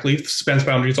automatically. Suspense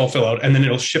boundaries all fill out, and then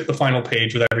it'll ship the final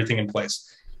page with everything in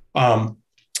place.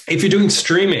 If you're doing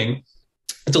streaming,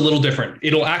 it's a little different.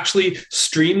 It'll actually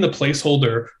stream the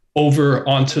placeholder over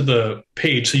onto the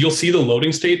page. So you'll see the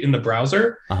loading state in the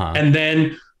browser, and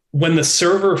then when the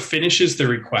server finishes the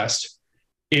request,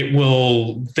 it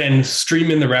will then stream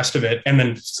in the rest of it and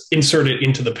then insert it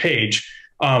into the page.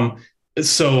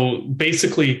 So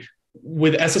basically,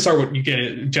 with SSR, what you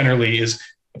get generally is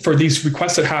for these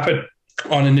requests that happen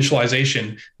on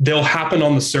initialization, they'll happen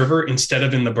on the server instead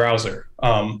of in the browser.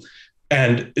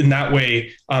 And in that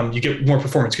way, you get more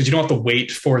performance because you don't have to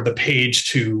wait for the page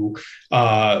to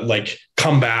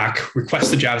come back,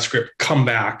 request the JavaScript, come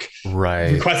back,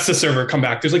 right? Request the server, come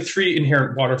back. There's like 3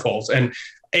 inherent waterfalls, and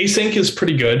async is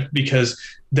pretty good because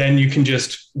then you can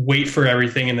just wait for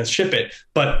everything and then ship it.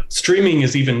 But streaming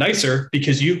is even nicer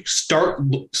because you start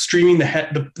streaming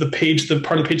the page, the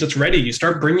part of the page that's ready. You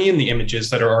start bringing in the images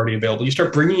that are already available. You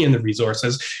start bringing in the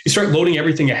resources. You start loading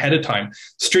everything ahead of time.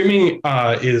 Streaming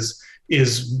in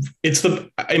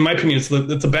my opinion, it's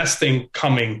the best thing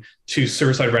coming to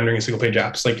server-side rendering and single-page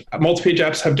apps. Like multi-page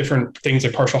apps have different things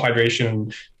like partial hydration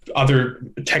and other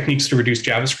techniques to reduce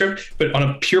JavaScript, but on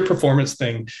a pure performance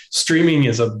thing, streaming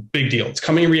is a big deal. It's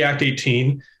coming in React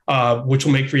 18, which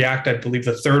will make React, I believe,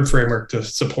 the 3rd framework to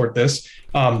support this.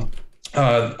 But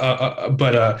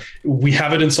we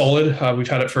have it in Solid. We've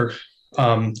had it for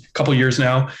a couple of years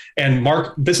now, and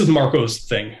this is Marco's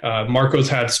thing. Marco's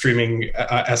had streaming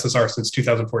SSR since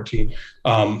 2014.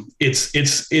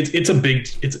 It's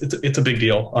a big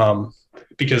deal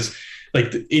because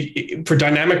for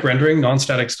dynamic rendering,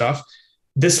 non-static stuff,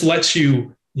 this lets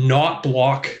you not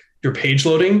block your page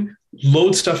loading,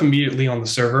 load stuff immediately on the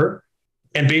server,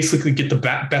 and basically get the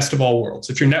best of all worlds.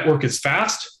 If your network is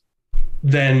fast,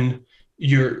 then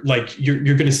you're going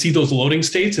to see those loading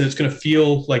states, and it's going to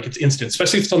feel like it's instant,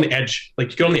 especially if it's on the edge.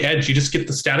 Like you go on the edge, you just get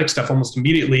the static stuff almost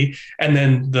immediately, and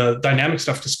then the dynamic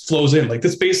stuff just flows in. Like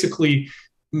this basically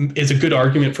is a good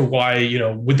argument for why,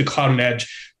 with the cloud and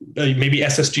edge, maybe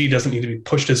SSG doesn't need to be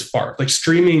pushed as far. Like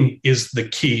streaming is the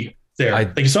key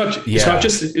there. It's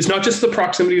not just the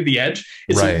proximity of the edge.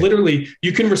 It's literally,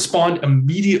 you can respond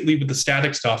immediately with the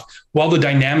static stuff while the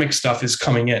dynamic stuff is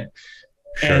coming in.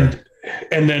 Sure.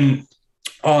 And then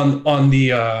on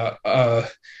the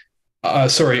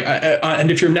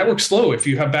and if your network's slow, if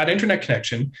you have bad internet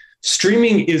connection,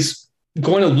 streaming is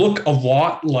going to look a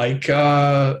lot like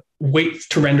wait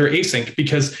to render async,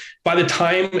 because by the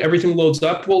time everything loads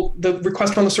up, well, the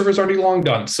request on the server is already long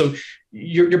done. So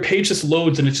your page just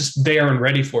loads and it's just there and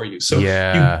ready for you. So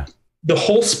the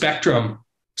whole spectrum,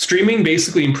 streaming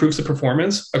basically improves the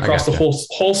performance across the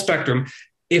whole spectrum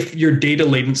if your data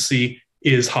latency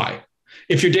is high.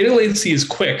 If your data latency is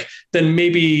quick, then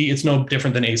maybe it's no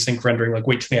different than async rendering, like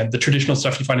wait to the end, the traditional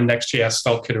stuff you find in Next.js,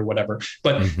 SvelteKit, or whatever.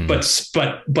 But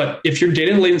if your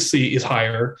data latency is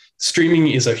higher, streaming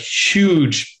is a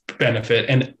huge benefit.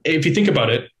 And if you think about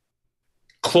it,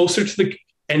 closer to the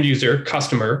end user,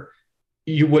 customer,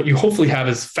 what you hopefully have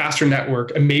is faster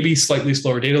network and maybe slightly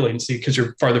slower data latency because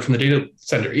you're farther from the data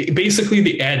center. Basically,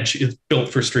 the edge is built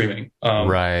for streaming.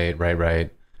 Right.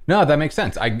 No, that makes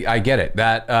sense. I get it.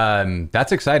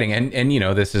 That's exciting. And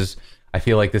this is, I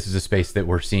feel like this is a space that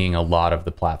we're seeing a lot of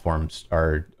the platforms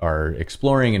are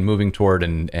exploring and moving toward,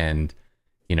 and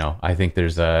you know, I think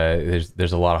there's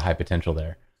a lot of high potential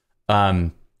there.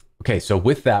 Okay, so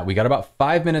with that, we got about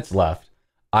 5 minutes left.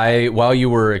 While you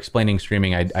were explaining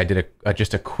streaming, I did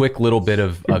just a quick little bit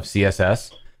of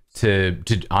CSS to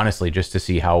honestly just to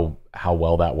see how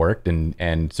well that worked,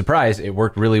 and surprise, it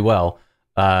worked really well.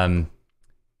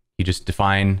 You just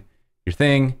define your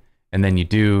thing, and then you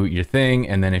do your thing,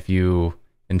 and then if you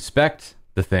inspect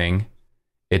the thing,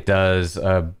 it does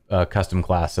a custom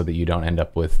class so that you don't end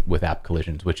up with app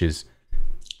collisions, which is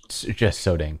just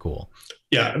so dang cool.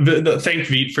 Yeah, thank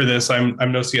Veet for this. I'm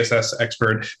no CSS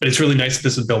expert, but it's really nice that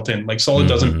this is built in. Like Solid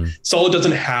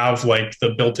doesn't have like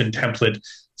the built-in template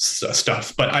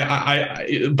stuff, but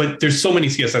but there's so many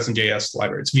CSS and JS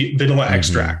libraries. Vanilla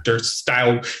Extract, there's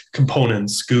style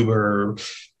components, Goober,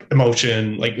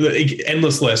 Emotion, like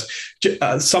endless list.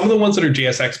 Some of the ones that are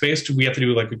JSX based, we have to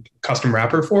do like a custom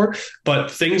wrapper for, but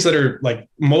things that are like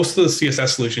most of the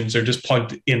CSS solutions are just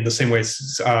plugged in the same way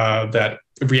that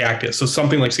React is. So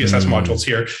something like CSS modules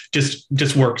here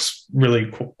just works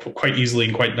really quite easily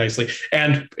and quite nicely.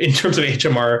 And in terms of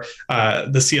HMR,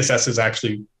 the CSS is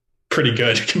actually pretty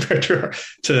good compared to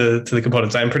the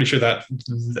components. I'm pretty sure that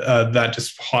that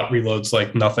just hot reloads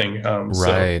like nothing.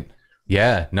 Right. So.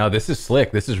 Yeah, no, this is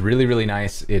slick. This is really, really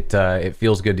nice. It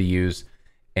feels good to use.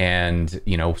 And,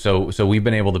 you know, so we've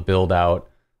been able to build out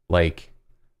like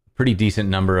a pretty decent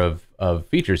number of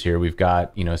features here. We've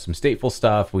got, you know, some stateful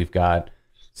stuff. We've got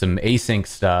some async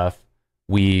stuff.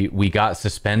 We got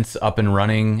suspense up and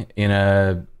running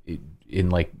in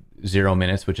like 0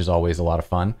 minutes, which is always a lot of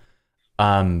fun.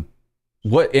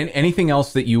 Anything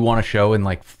else that you want to show in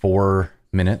like 4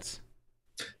 minutes?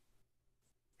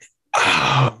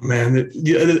 Oh man,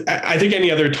 I think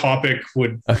any other topic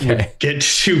would get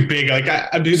too big. Like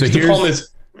the problem is,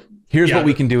 here's what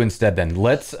we can do instead. Then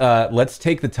let's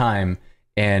take the time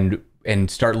and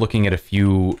start looking at a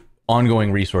few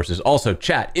ongoing resources. Also,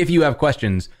 chat, if you have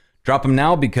questions, drop them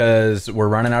now because we're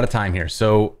running out of time here.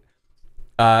 So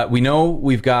we know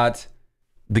we've got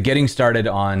the getting started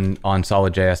on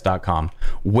solidjs.com.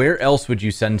 Where else would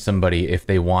you send somebody if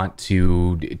they want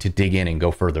to dig in and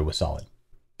go further with Solid?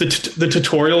 The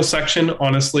tutorial section,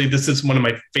 honestly, this is one of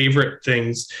my favorite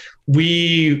things.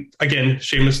 We, again,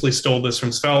 shamelessly stole this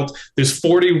from Svelte. There's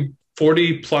 40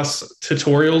 plus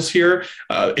tutorials here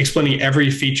explaining every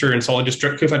feature in Solid. Just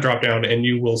click that drop down and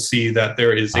you will see that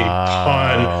there is a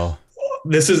ton.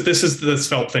 This is the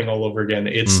Svelte thing all over again.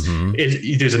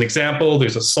 There's an example,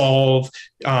 there's a solve,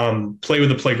 play with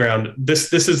the playground.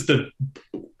 This is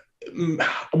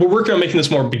we're working on making this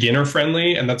more beginner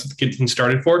friendly, and that's what getting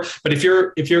started for. But if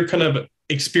you're kind of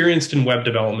experienced in web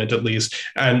development at least,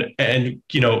 and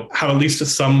you know have at least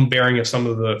some bearing of some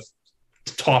of the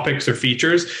topics or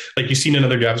features like you've seen in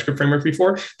another JavaScript framework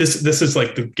before, this is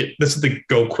like the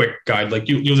go quick guide. Like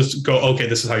you'll just go, okay,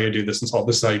 this is how you do this, and Solve,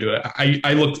 this is how you do it.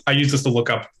 I use this to look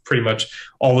up pretty much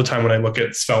all the time when I look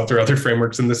at Svelte or other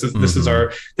frameworks, and this is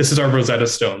our Rosetta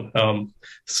Stone.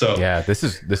 So yeah, this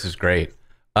is great.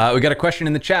 We got a question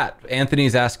in the chat.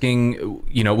 Anthony's asking,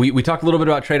 you know, we talked a little bit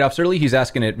about trade-offs early. He's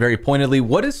asking it very pointedly.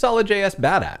 What is SolidJS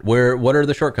bad at? What are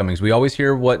the shortcomings? We always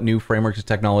hear what new frameworks and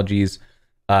technologies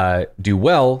do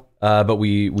well, but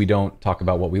we don't talk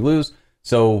about what we lose.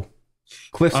 So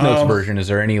Cliff's Notes version, is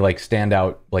there any like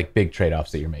standout, like big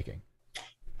trade-offs that you're making?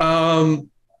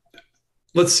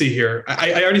 Let's see here.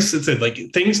 I already said like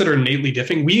things that are innately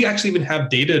diffing. We actually even have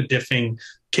data diffing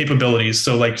capabilities.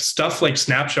 So like stuff like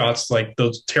snapshots, like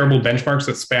those terrible benchmarks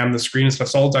that spam the screen and stuff,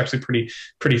 Solid's actually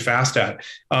pretty fast at.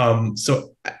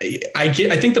 So I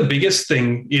think the biggest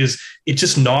thing is it's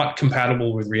just not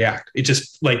compatible with React. It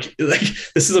just like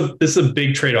this is a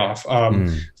big trade-off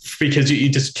because you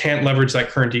just can't leverage that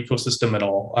current ecosystem at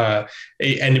all,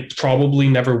 and it probably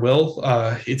never will.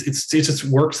 It just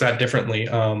works that differently.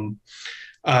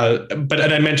 But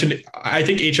I mentioned, I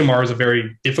think HMR is a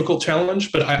very difficult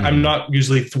challenge, but I'm not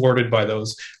usually thwarted by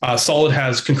those. Solid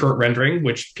has concurrent rendering,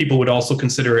 which people would also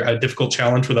consider a difficult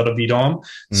challenge without a VDOM.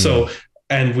 So,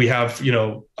 and we have,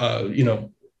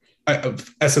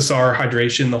 SSR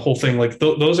hydration, the whole thing, like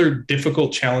those are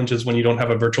difficult challenges when you don't have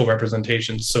a virtual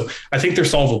representation. So I think they're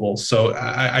solvable. So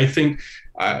I think,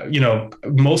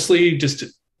 mostly just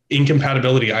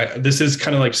incompatibility. This is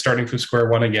kind of like starting from square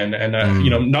one again, and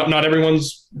not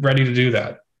everyone's ready to do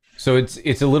that. So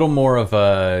it's a little more of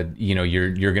a,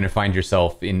 you're going to find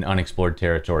yourself in unexplored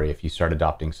territory if you start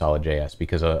adopting SolidJS,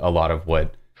 because a lot of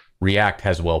what React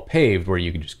has well paved, where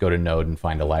you can just go to Node and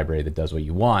find a library that does what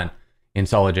you want, in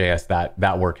SolidJS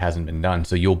that work hasn't been done.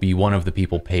 So you'll be one of the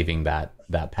people paving that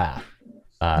path.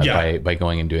 by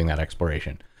going and doing that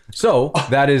exploration. So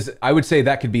that is, I would say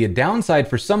that could be a downside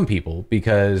for some people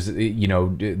because, you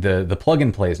know, the plug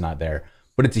and play is not there.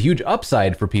 But it's a huge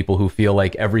upside for people who feel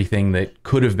like everything that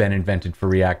could have been invented for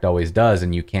React always does,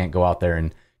 and you can't go out there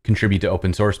and contribute to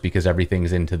open source because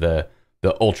everything's into the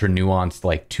ultra nuanced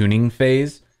like tuning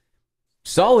phase.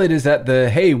 Solid is at the,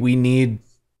 hey, we need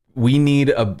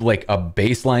a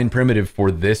baseline primitive for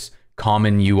this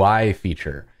common UI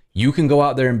feature. You can go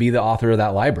out there and be the author of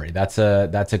that library. That's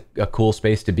a cool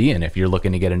space to be in if you're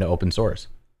looking to get into open source.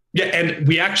 Yeah, and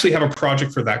we actually have a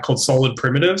project for that called Solid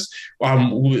Primitives,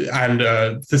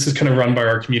 this is kind of run by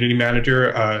our community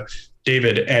manager,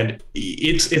 David, and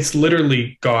it's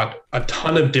literally got a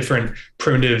ton of different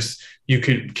primitives you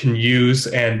can use,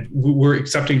 and we're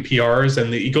accepting PRs,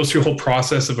 and it goes through a whole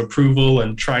process of approval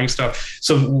and trying stuff.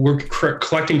 So we're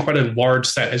collecting quite a large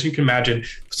set. As you can imagine,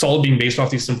 Solid being based off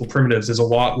these simple primitives is a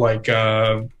lot like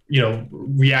you know,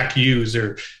 React Use,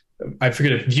 or I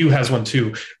forget if Vue has one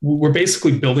too. We're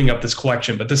basically building up this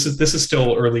collection, but this is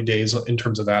still early days in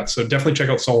terms of that. So definitely check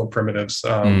out Solid Primitives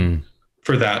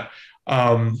for that.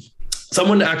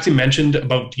 Someone actually mentioned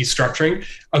about destructuring.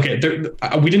 Okay,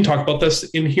 we didn't talk about this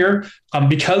in here.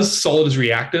 Because Solid is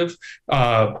reactive,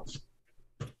 where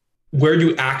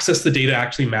you access the data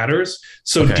actually matters.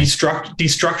 So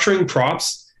destructuring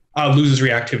props loses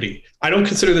reactivity. I don't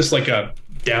consider this like a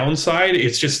downside.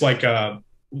 It's just like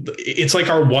it's like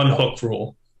our one hook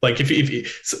rule. Like basically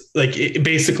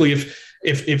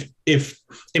if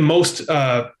in most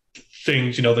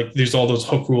things, you know, like there's all those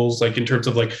hook rules, like in terms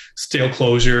of like stale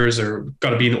closures or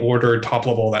got to be in order, top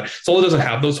level, all that. Solid doesn't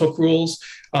have those hook rules,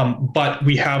 but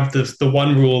we have the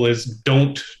one rule is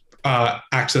don't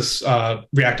access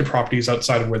reactive properties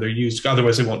outside of where they're used,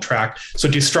 otherwise they won't track. So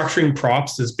destructuring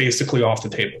props is basically off the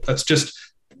table. That's just,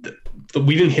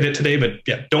 we didn't hit it today, but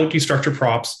yeah, don't destructure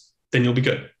props, then you'll be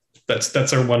good.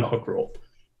 That's our one hook rule.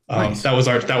 Nice. That was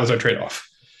our trade-off.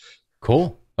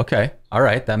 Cool. Okay. All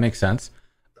right. That makes sense.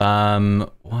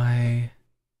 Why?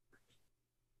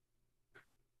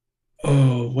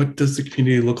 Oh, what does the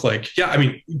community look like? Yeah, I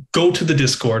mean, go to the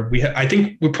Discord. I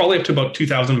think we're probably up to about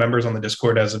 2,000 members on the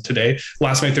Discord as of today.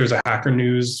 Last night there was a Hacker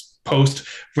News post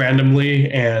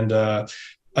randomly, and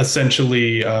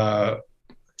essentially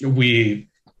we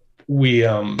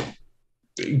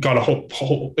got a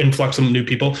whole influx of new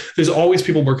people. There's always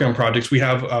people working on projects. We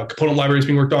have component libraries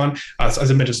being worked on. As I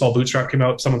mentioned, Solid Bootstrap came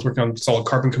out. Someone's working on Solid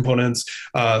Carbon components,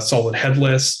 Solid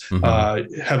Headless,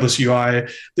 Headless UI.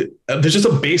 There's just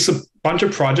a bunch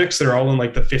of projects that are all in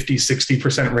like the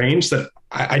 50-60% range that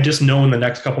I just know in the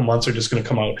next couple months are just going to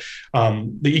come out.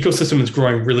 The ecosystem is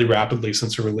growing really rapidly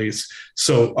since the release.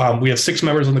 So we have 6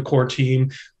 members on the core team,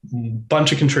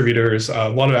 bunch of contributors, a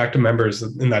lot of active members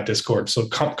in that Discord. So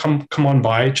come on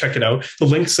by, check it out. The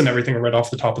links and everything are right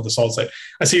off the top of the Solid site.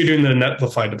 I see you're doing the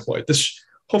Netlify deploy. This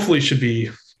hopefully should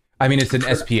be. I mean, it's an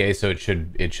SPA, so it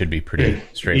should be pretty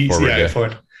straightforward.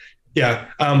 Easy, yeah.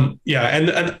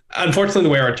 And unfortunately, the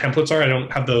way our templates are, I don't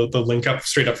have the link up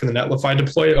straight up for the Netlify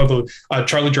deploy. Although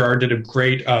Charlie Gerard did a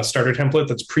great starter template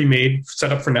that's pre-made,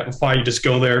 set up for Netlify. You just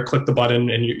go there, click the button,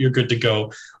 and you're good to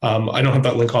go. I don't have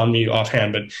that link on me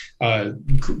offhand, but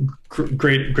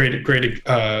great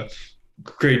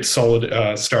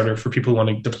solid starter for people who want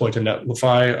to deploy to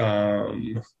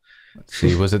Netlify. Let's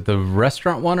see, was it the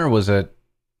restaurant one or was it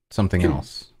something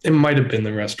else? It might have been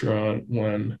the restaurant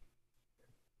one.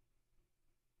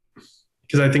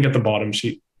 Because I think at the bottom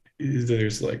sheet,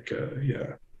 there's like,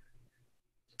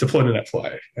 deploy to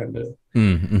Netlify. And,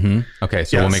 Okay,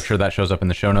 so yes. We'll make sure that shows up in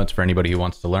the show notes for anybody who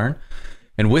wants to learn.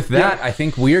 And with that, I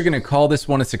think we are going to call this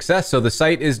one a success. So the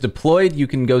site is deployed. You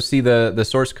can go see the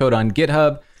source code on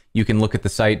GitHub. You can look at the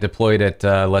site deployed at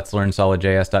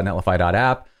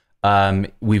letslearnsolidjs.netlify.app.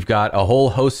 We've got a whole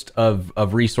host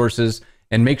of resources.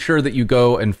 And make sure that you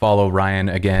go and follow Ryan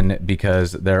again,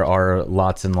 because there are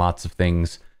lots and lots of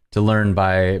things to learn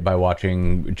by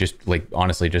watching, just like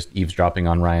honestly, just eavesdropping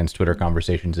on Ryan's Twitter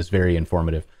conversations is very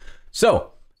informative.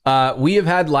 So we have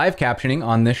had live captioning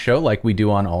on this show like we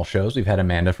do on all shows. We've had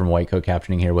Amanda from White Coat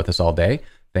Captioning here with us all day.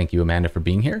 Thank you, Amanda, for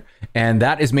being here. And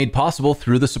that is made possible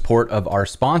through the support of our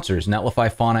sponsors,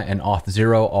 Netlify, Fauna, and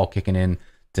Auth0, all kicking in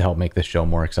to help make this show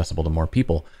more accessible to more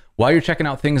people. While you're checking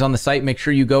out things on the site, make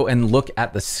sure you go and look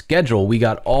at the schedule. We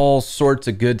got all sorts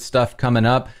of good stuff coming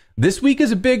up. This week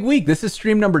is a big week. This is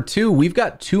stream number 2. We've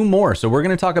got 2 more. So we're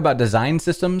going to talk about design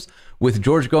systems with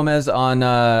George Gomez on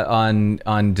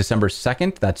December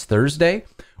 2nd. That's Thursday.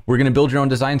 We're going to build your own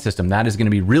design system. That is going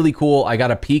to be really cool. I got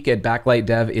a peek at Backlight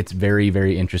Dev. It's very,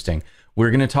 very interesting.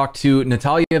 We're going to talk to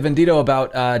Natalia Vendito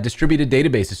about distributed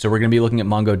databases. So we're going to be looking at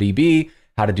MongoDB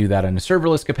how to do that in a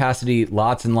serverless capacity.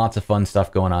 Lots and lots of fun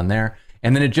stuff going on there.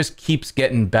 And then it just keeps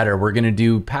getting better. We're going to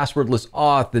do passwordless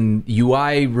auth and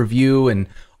UI review and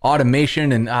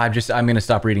automation. And I'm going to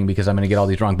stop reading because I'm going to get all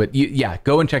these wrong. But yeah,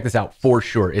 go and check this out for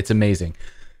sure. It's amazing.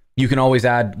 You can always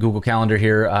add Google Calendar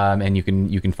here, and you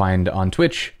can find on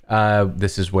Twitch.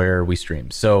 This is where we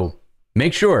stream. So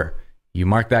make sure you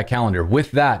mark that calendar.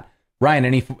 With that, Ryan,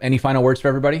 any final words for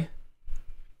everybody?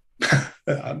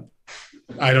 I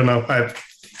don't know.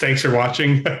 Thanks for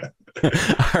watching.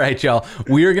 All right, y'all.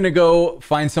 We are going to go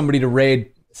find somebody to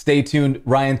raid. Stay tuned.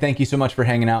 Ryan, thank you so much for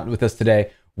hanging out with us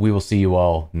today. We will see you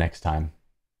all next time.